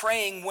best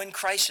praying when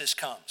crisis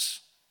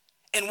comes.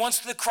 And once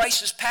the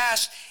crisis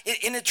passed,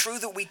 isn't it true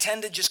that we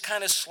tend to just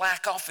kind of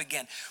slack off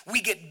again?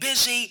 We get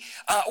busy,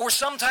 or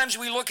sometimes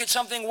we look at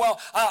something,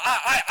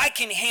 I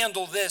can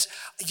handle this.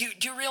 Do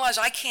you realize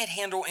I can't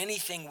handle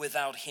anything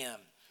without him?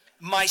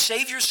 My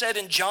Savior said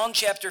in John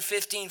chapter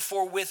 15,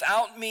 for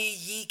without me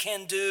ye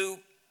can do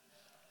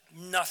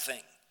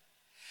nothing.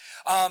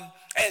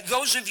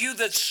 Those of you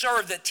that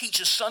serve, that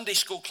teach a Sunday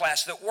school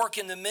class, that work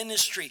in the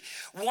ministry,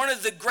 one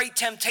of the great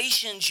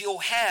temptations you'll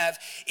have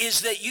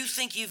is that you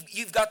think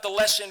you've got the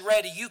lesson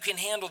ready. You can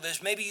handle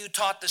this. Maybe you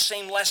taught the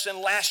same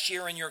lesson last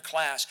year in your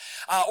class.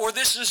 Or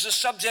this is a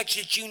subject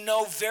that you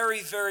know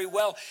very, very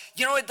well.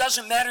 It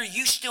doesn't matter.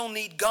 You still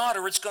need God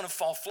or it's going to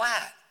fall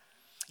flat.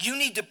 You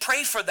need to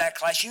pray for that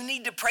class. You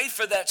need to pray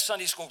for that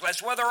Sunday school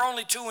class, whether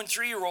only 2- and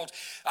 3-year-olds.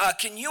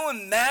 Can you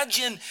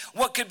imagine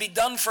what could be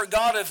done for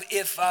God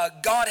if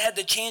God had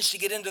the chance to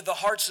get into the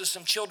hearts of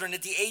some children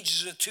at the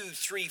ages of 2,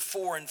 3,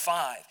 4, and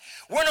 5?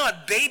 We're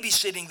not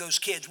babysitting those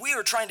kids. We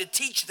are trying to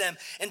teach them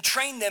and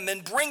train them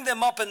and bring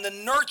them up in the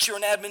nurture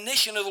and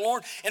admonition of the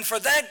Lord. And for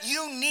that,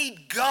 you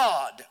need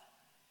God.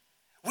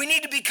 We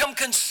need to become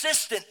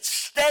consistent,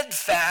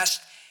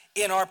 steadfast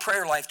in our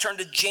prayer life. Turn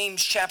to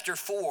James chapter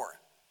 4.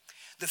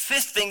 The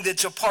 5th thing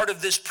that's a part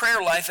of this prayer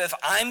life, if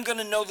I'm going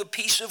to know the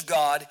peace of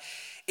God,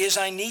 is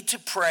I need to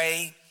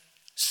pray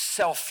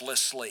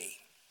selflessly.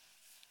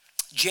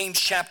 James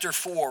chapter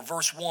 4,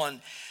 verse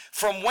 1.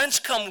 From whence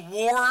come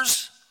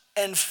wars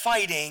and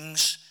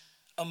fightings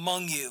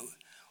among you?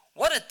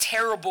 What a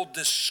terrible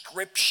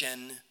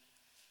description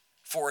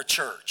for a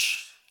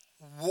church.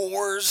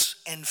 Wars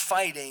and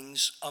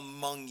fightings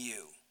among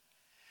you.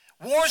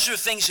 Wars are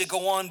things that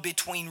go on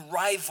between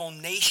rival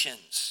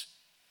nations.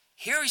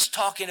 Here he's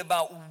talking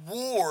about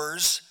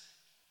wars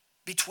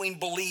between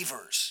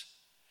believers.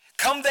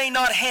 Come they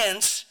not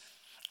hence,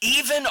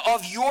 even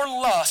of your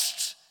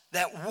lusts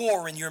that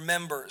war in your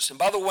members. And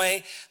by the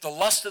way, the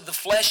lust of the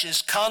flesh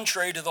is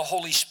contrary to the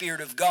Holy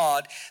Spirit of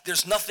God.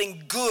 There's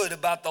nothing good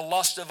about the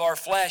lust of our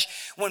flesh.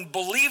 When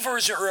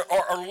believers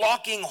are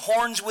locking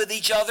horns with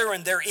each other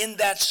and they're in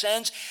that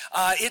sense,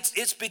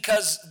 it's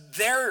because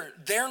they're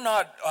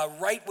not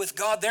right with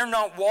God. They're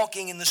not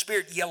walking in the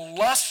Spirit. Ye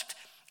lust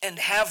and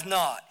have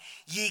not.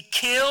 Ye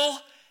kill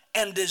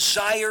and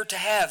desire to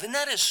have. Isn't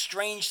that a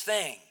strange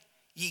thing?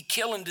 Ye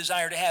kill and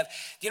desire to have.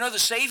 You know, the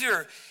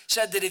Savior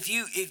said that if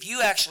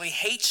you actually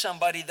hate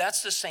somebody,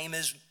 that's the same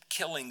as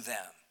killing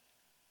them.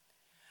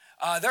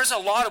 There's a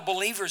lot of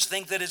believers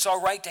think that it's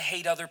all right to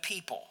hate other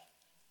people.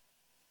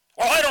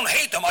 Well, I don't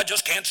hate them, I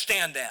just can't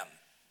stand them.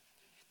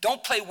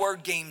 Don't play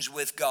word games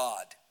with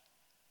God.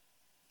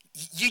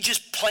 You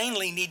just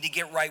plainly need to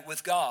get right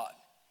with God.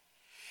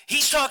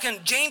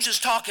 James is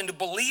talking to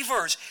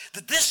believers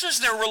that this is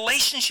their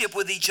relationship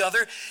with each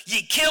other.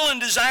 Ye kill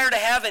and desire to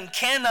have and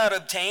cannot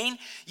obtain.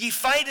 Ye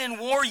fight in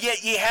war,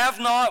 yet ye have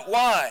not.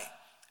 Why?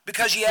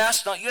 Because ye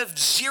ask not. You have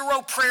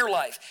zero prayer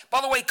life.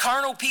 By the way,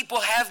 carnal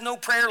people have no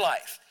prayer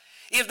life.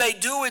 If they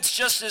do, it's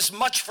just as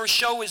much for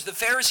show as the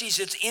Pharisees.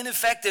 It's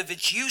ineffective.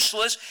 It's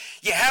useless.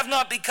 Ye have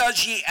not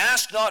because ye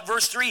ask not.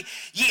 Verse 3,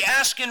 ye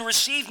ask and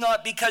receive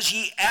not because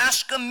ye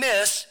ask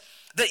amiss,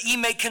 that ye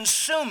may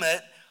consume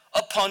it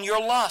upon your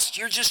lust.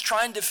 You're just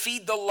trying to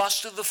feed the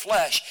lust of the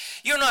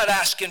flesh. You're not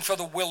asking for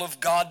the will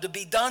of God to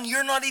be done.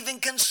 You're not even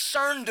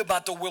concerned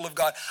about the will of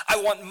God. I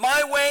want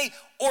my way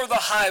or the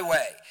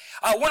highway.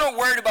 We're not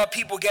worried about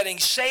people getting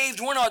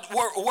saved. We're not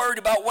worried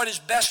about what is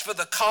best for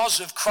the cause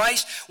of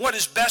Christ, what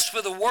is best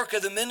for the work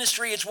of the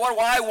ministry. It's what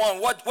I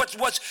want,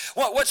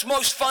 what's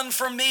most fun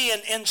for me,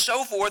 and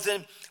so forth.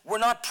 And we're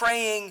not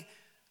praying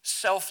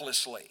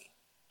selflessly.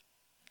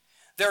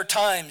 There are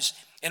times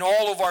in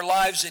all of our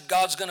lives that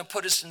God's going to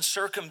put us in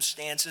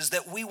circumstances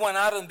that we want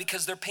out of them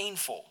because they're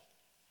painful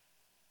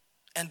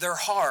and they're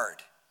hard.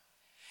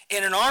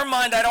 And in our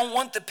mind, I don't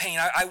want the pain.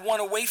 I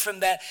want away from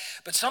that.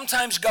 But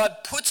sometimes God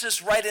puts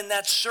us right in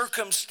that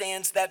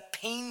circumstance, that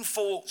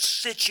painful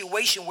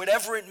situation,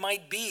 whatever it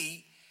might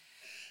be,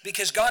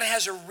 because God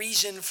has a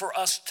reason for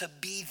us to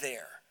be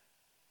there.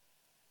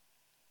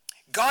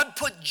 God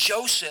put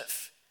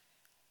Joseph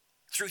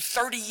through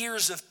 30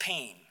 years of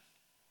pain.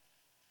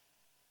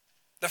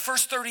 The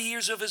first 30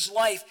 years of his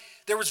life,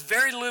 there was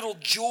very little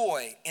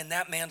joy in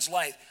that man's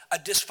life. A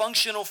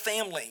dysfunctional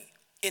family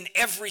in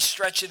every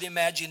stretch of the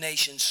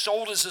imagination,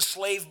 sold as a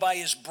slave by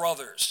his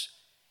brothers,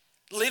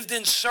 lived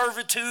in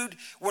servitude,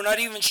 we're not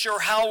even sure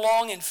how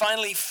long, and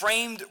finally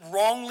framed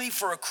wrongly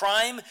for a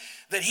crime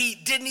that he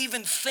didn't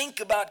even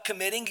think about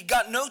committing. He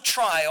got no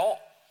trial,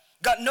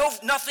 got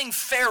nothing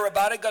fair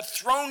about it, got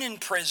thrown in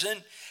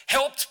prison,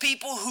 helped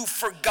people who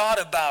forgot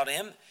about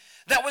him.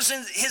 That was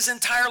in his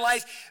entire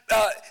life.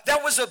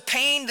 That was a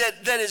pain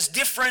that is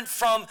different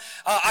from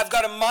I've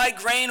got a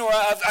migraine or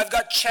I've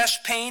got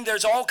chest pain.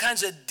 There's all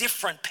kinds of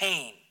different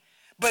pain.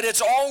 But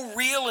it's all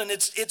real and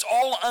it's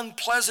all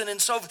unpleasant. And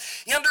so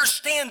you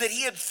understand that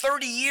he had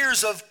 30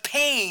 years of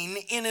pain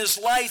in his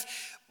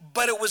life,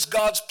 but it was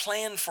God's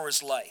plan for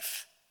his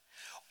life.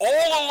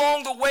 All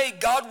along the way,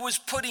 God was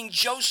putting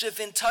Joseph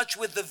in touch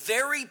with the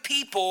very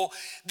people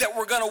that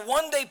were going to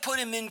one day put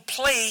him in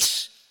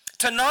place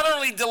to not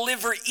only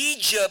deliver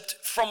Egypt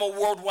from a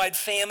worldwide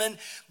famine,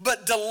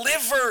 but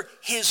deliver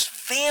his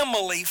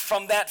family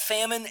from that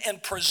famine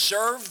and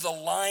preserve the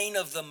line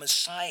of the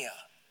Messiah.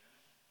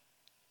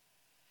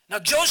 Now,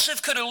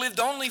 Joseph could have lived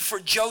only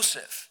for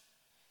Joseph.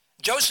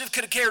 Joseph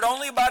could have cared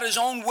only about his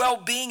own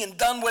well-being and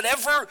done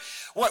whatever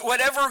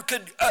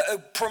could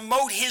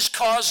promote his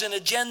cause and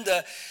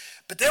agenda.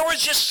 But there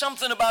was just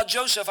something about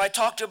Joseph. I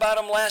talked about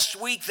him last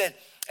week that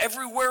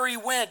everywhere he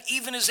went,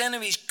 even his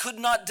enemies could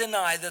not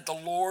deny that the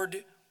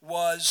Lord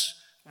was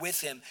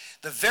with him.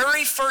 The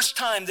very first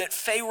time that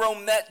Pharaoh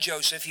met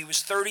Joseph, he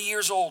was 30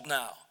 years old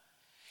now.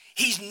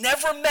 He's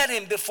never met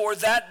him before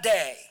that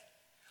day.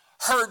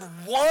 Heard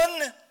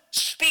one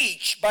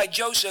speech by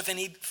Joseph,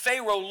 and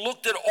Pharaoh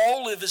looked at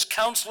all of his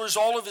counselors,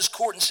 all of his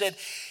court, and said,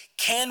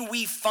 "Can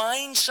we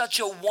find such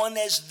a one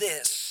as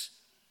this,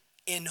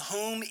 in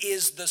whom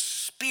is the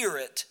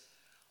spirit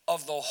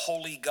of the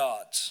holy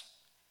gods?"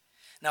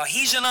 Now,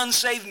 he's an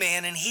unsaved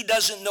man, and he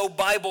doesn't know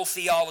Bible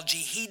theology.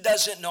 He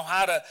doesn't know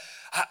how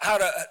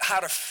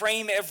to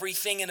frame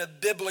everything in a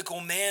biblical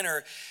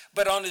manner.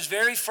 But on his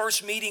very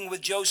first meeting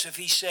with Joseph,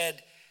 he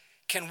said,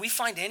 "Can we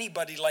find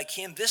anybody like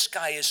him? This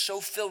guy is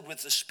so filled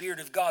with the Spirit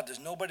of God. There's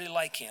nobody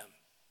like him."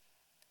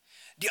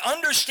 Do you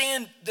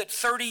understand that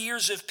 30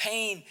 years of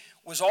pain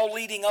was all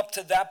leading up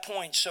to that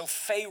point so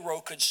Pharaoh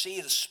could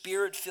see the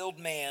Spirit-filled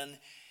man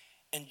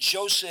and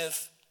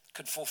Joseph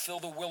could fulfill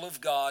the will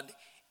of God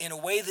in a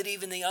way that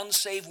even the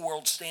unsaved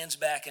world stands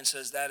back and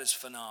says, that is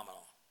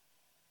phenomenal.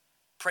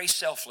 Pray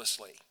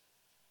selflessly.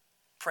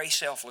 Pray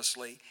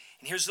selflessly.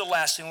 And here's the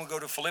last thing. We'll go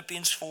to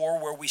Philippians 4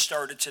 where we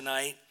started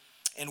tonight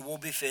and we'll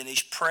be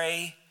finished.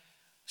 Pray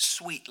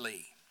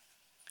sweetly.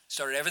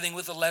 Started everything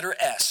with the letter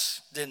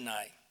S, didn't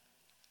I?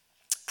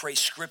 Pray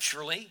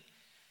scripturally.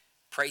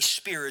 Pray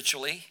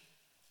spiritually.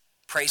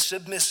 pray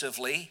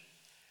submissively,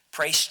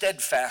 pray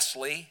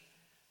steadfastly,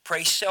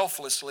 pray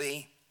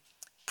selflessly,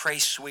 pray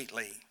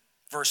sweetly.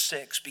 Verse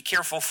 6, be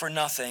careful for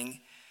nothing,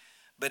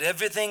 but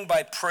everything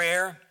by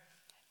prayer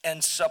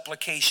and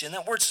supplication.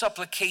 That word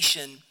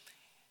supplication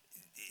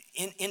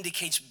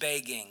indicates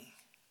begging.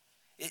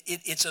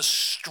 It's a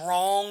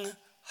strong,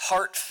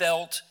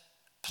 heartfelt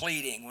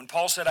pleading. When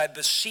Paul said, I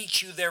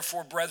beseech you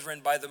therefore,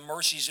 brethren, by the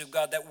mercies of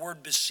God, that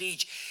word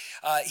beseech,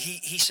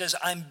 he says,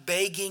 I'm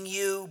begging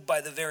you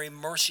by the very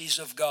mercies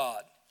of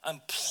God.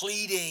 I'm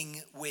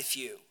pleading with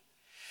you.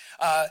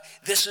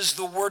 This is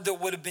the word that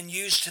would have been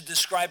used to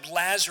describe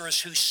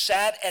Lazarus, who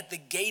sat at the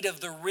gate of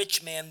the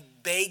rich man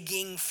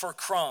begging for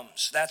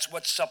crumbs. That's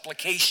what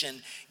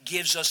supplication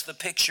gives us the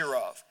picture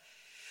of.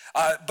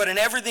 But in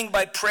everything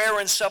by prayer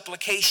and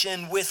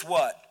supplication with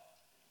what?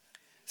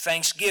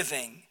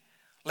 Thanksgiving.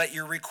 Let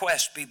your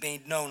request be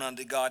made known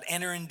unto God.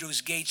 Enter into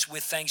his gates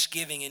with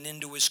thanksgiving and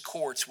into his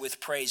courts with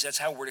praise. That's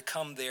how we're to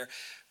come there.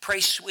 Pray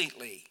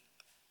sweetly.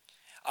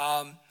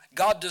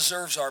 God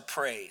deserves our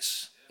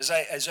praise.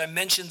 As I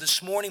mentioned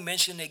this morning,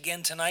 mentioned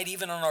again tonight,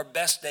 even on our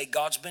best day,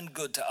 God's been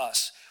good to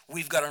us.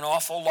 We've got an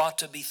awful lot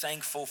to be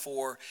thankful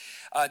for.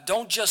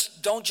 Don't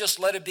just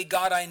let it be,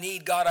 God, I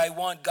need, God, I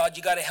want, God,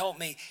 you got to help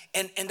me.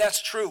 And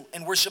that's true,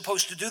 and we're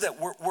supposed to do that.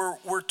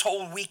 We're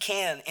told we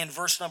can in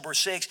verse number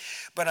 6,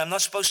 but I'm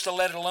not supposed to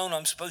let it alone.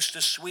 I'm supposed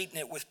to sweeten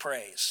it with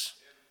praise.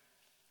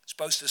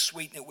 Supposed to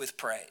sweeten it with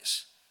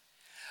praise.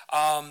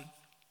 I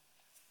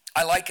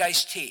like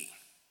iced tea.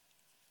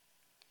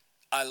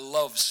 I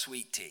love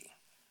sweet tea.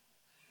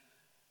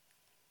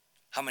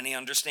 How many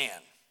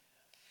understand?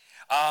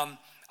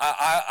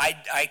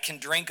 I can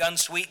drink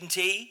unsweetened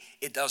tea.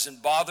 It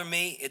doesn't bother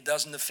me. It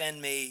doesn't offend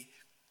me.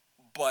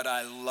 But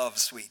I love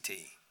sweet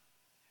tea.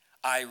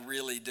 I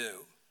really do.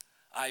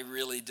 I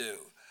really do.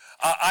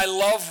 I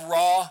love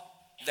raw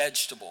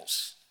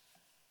vegetables.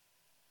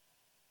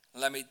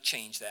 Let me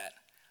change that.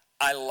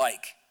 I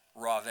like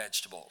raw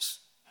vegetables.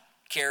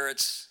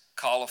 Carrots,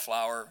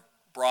 cauliflower,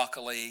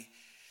 broccoli.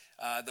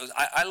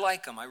 I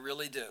like them. I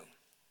really do.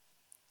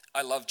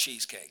 I love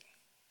cheesecake.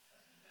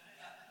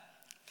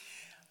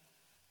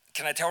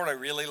 Can I tell what I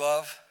really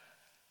love?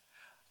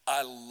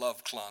 I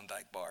love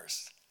Klondike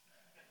bars.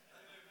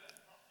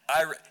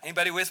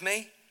 Anybody with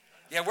me?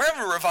 Yeah, we're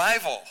having a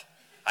revival.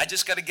 I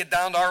just got to get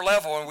down to our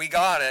level, and we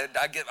got it.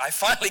 I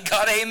finally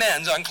got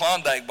amens on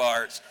Klondike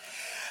bars.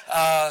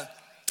 I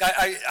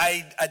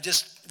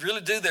just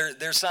really do.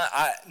 There's some,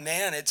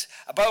 it's.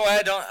 By the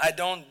way, I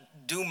don't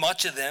do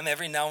much of them.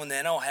 Every now and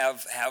then I'll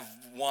have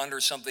one or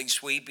something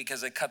sweet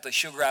because I cut the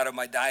sugar out of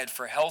my diet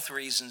for health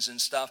reasons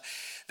and stuff.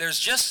 There's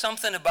just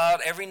something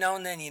about every now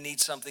and then you need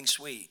something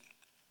sweet.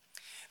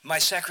 My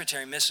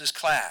secretary, Mrs.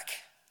 Clack,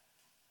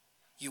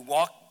 you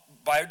walk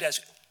by her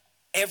desk.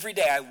 Every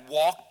day I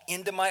walk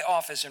into my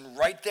office, and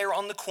right there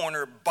on the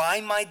corner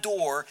by my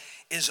door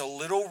is a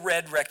little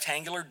red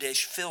rectangular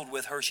dish filled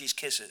with Hershey's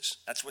Kisses.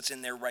 That's what's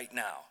in there right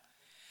now.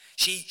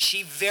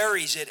 She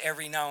varies it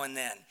every now and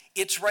then.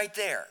 It's right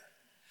there.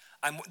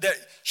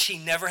 She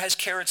never has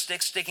carrot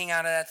sticks sticking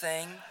out of that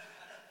thing.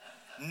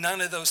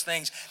 None of those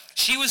things.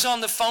 She was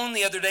on the phone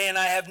the other day, and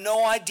I have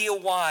no idea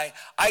why.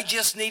 I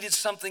just needed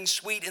something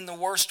sweet in the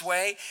worst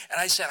way, and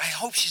I said, I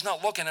hope she's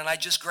not looking, and I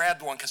just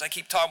grabbed one because I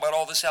keep talking about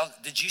all this else.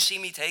 Did you see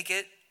me take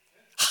it?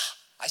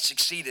 I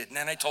succeeded, and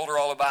then I told her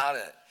all about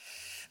it.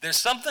 There's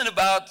something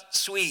about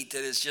sweet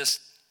that is just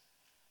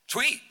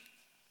sweet.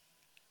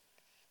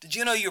 Did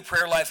you know your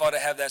prayer life ought to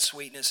have that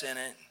sweetness in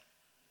it?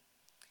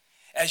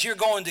 As you're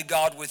going to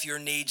God with your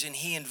needs, and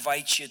he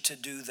invites you to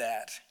do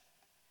that,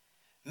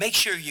 make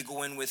sure you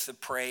go in with the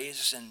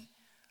praise and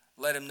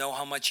let him know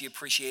how much you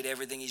appreciate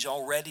everything he's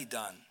already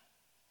done.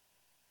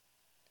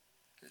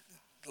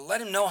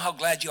 Let him know how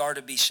glad you are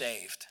to be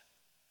saved.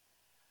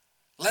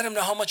 Let him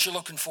know how much you're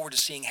looking forward to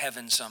seeing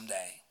heaven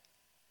someday.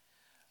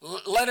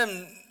 Let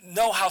him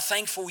know how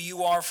thankful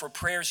you are for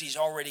prayers he's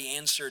already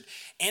answered.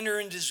 Enter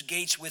into his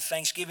gates with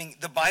thanksgiving.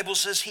 The Bible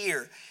says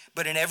here,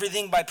 but in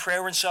everything by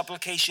prayer and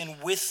supplication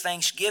with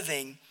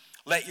thanksgiving,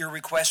 let your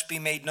requests be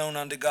made known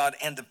unto God,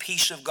 and the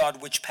peace of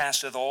God which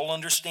passeth all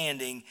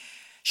understanding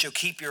shall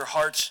keep your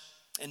hearts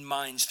and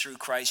minds through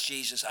Christ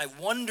Jesus. I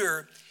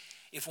wonder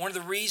if one of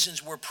the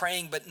reasons we're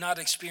praying but not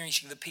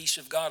experiencing the peace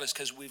of God is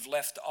because we've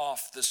left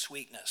off the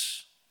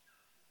sweetness.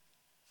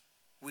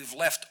 We've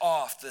left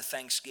off the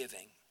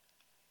thanksgiving.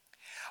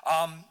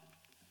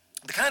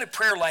 The kind of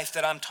prayer life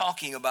that I'm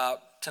talking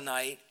about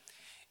tonight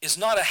is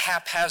not a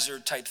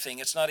haphazard type thing.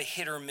 It's not a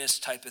hit or miss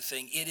type of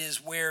thing. It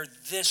is where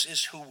this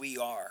is who we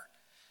are.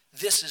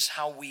 This is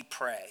how we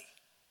pray.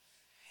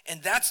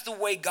 And that's the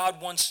way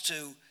God wants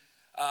to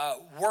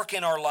work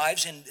in our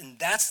lives. And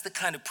that's the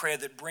kind of prayer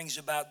that brings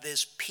about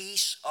this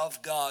peace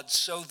of God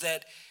so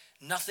that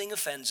nothing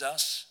offends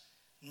us.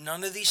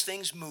 None of these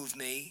things move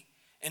me.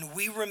 And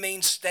we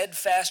remain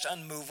steadfast,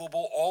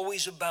 unmovable,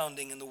 always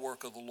abounding in the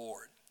work of the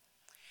Lord.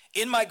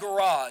 In my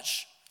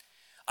garage,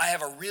 I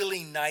have a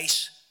really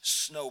nice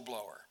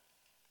snowblower.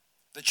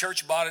 The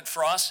church bought it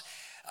for us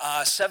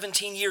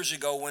 17 years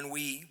ago when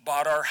we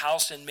bought our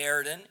house in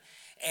Meriden.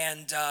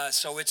 And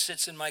so it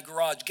sits in my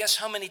garage. Guess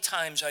how many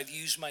times I've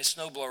used my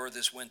snowblower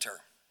this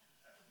winter?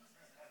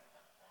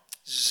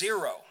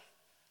 Zero.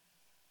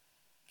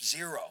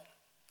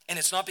 And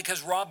it's not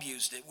because Rob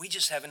used it. We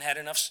just haven't had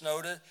enough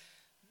snow to,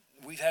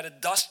 we've had a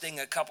dusting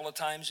a couple of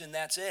times and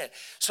that's it.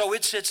 So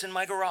it sits in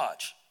my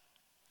garage.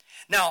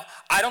 Now,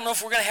 I don't know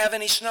if we're going to have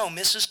any snow.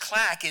 Mrs.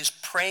 Clack is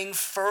praying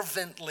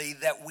fervently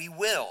that we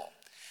will.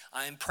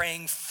 I'm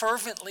praying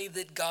fervently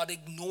that God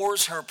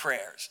ignores her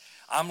prayers.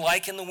 I'm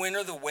liking the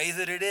winter the way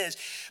that it is.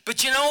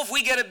 But if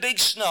we get a big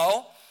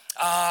snow,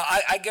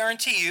 I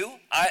guarantee you,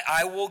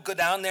 I will go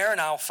down there and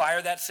I'll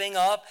fire that thing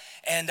up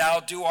and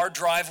I'll do our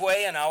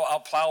driveway and I'll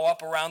plow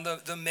up around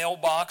the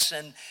mailbox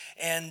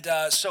and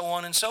so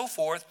on and so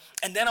forth.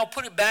 And then I'll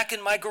put it back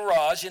in my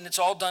garage and it's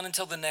all done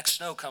until the next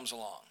snow comes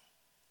along.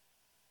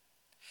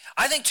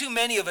 I think too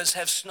many of us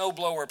have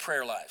snowblower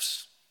prayer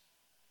lives.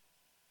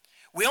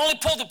 We only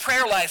pull the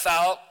prayer life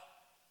out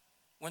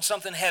when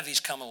something heavy's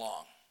come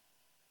along.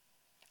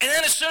 And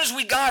then as soon as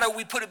we got it,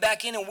 we put it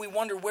back in and we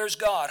wonder, where's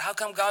God? How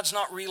come God's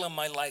not real in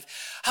my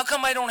life? How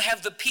come I don't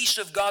have the peace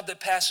of God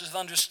that passes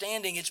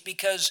understanding? It's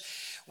because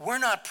we're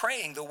not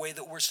praying the way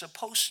that we're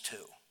supposed to.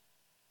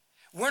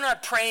 We're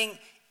not praying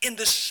in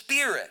the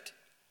spirit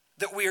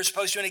that we are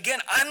supposed to. And again,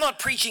 I'm not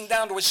preaching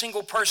down to a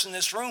single person in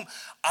this room.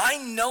 I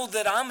know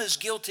that I'm as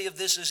guilty of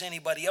this as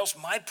anybody else.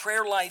 My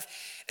prayer life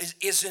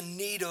is in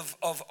need of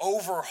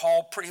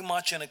overhaul pretty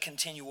much on a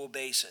continual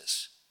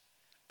basis.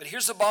 But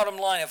here's the bottom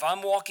line. If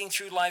I'm walking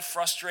through life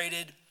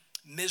frustrated,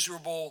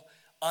 miserable,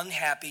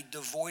 unhappy,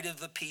 devoid of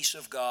the peace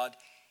of God,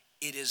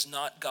 it is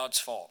not God's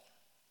fault.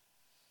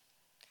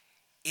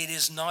 It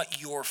is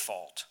not your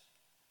fault.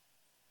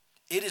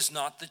 It is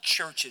not the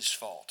church's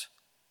fault.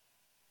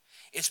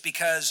 It's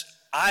because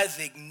I've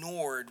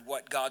ignored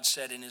what God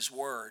said in his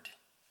word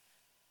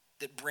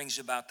that brings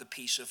about the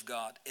peace of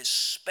God,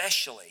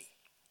 especially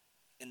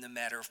in the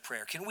matter of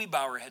prayer. Can we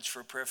bow our heads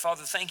for a prayer?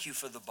 Father, thank you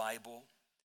for the Bible.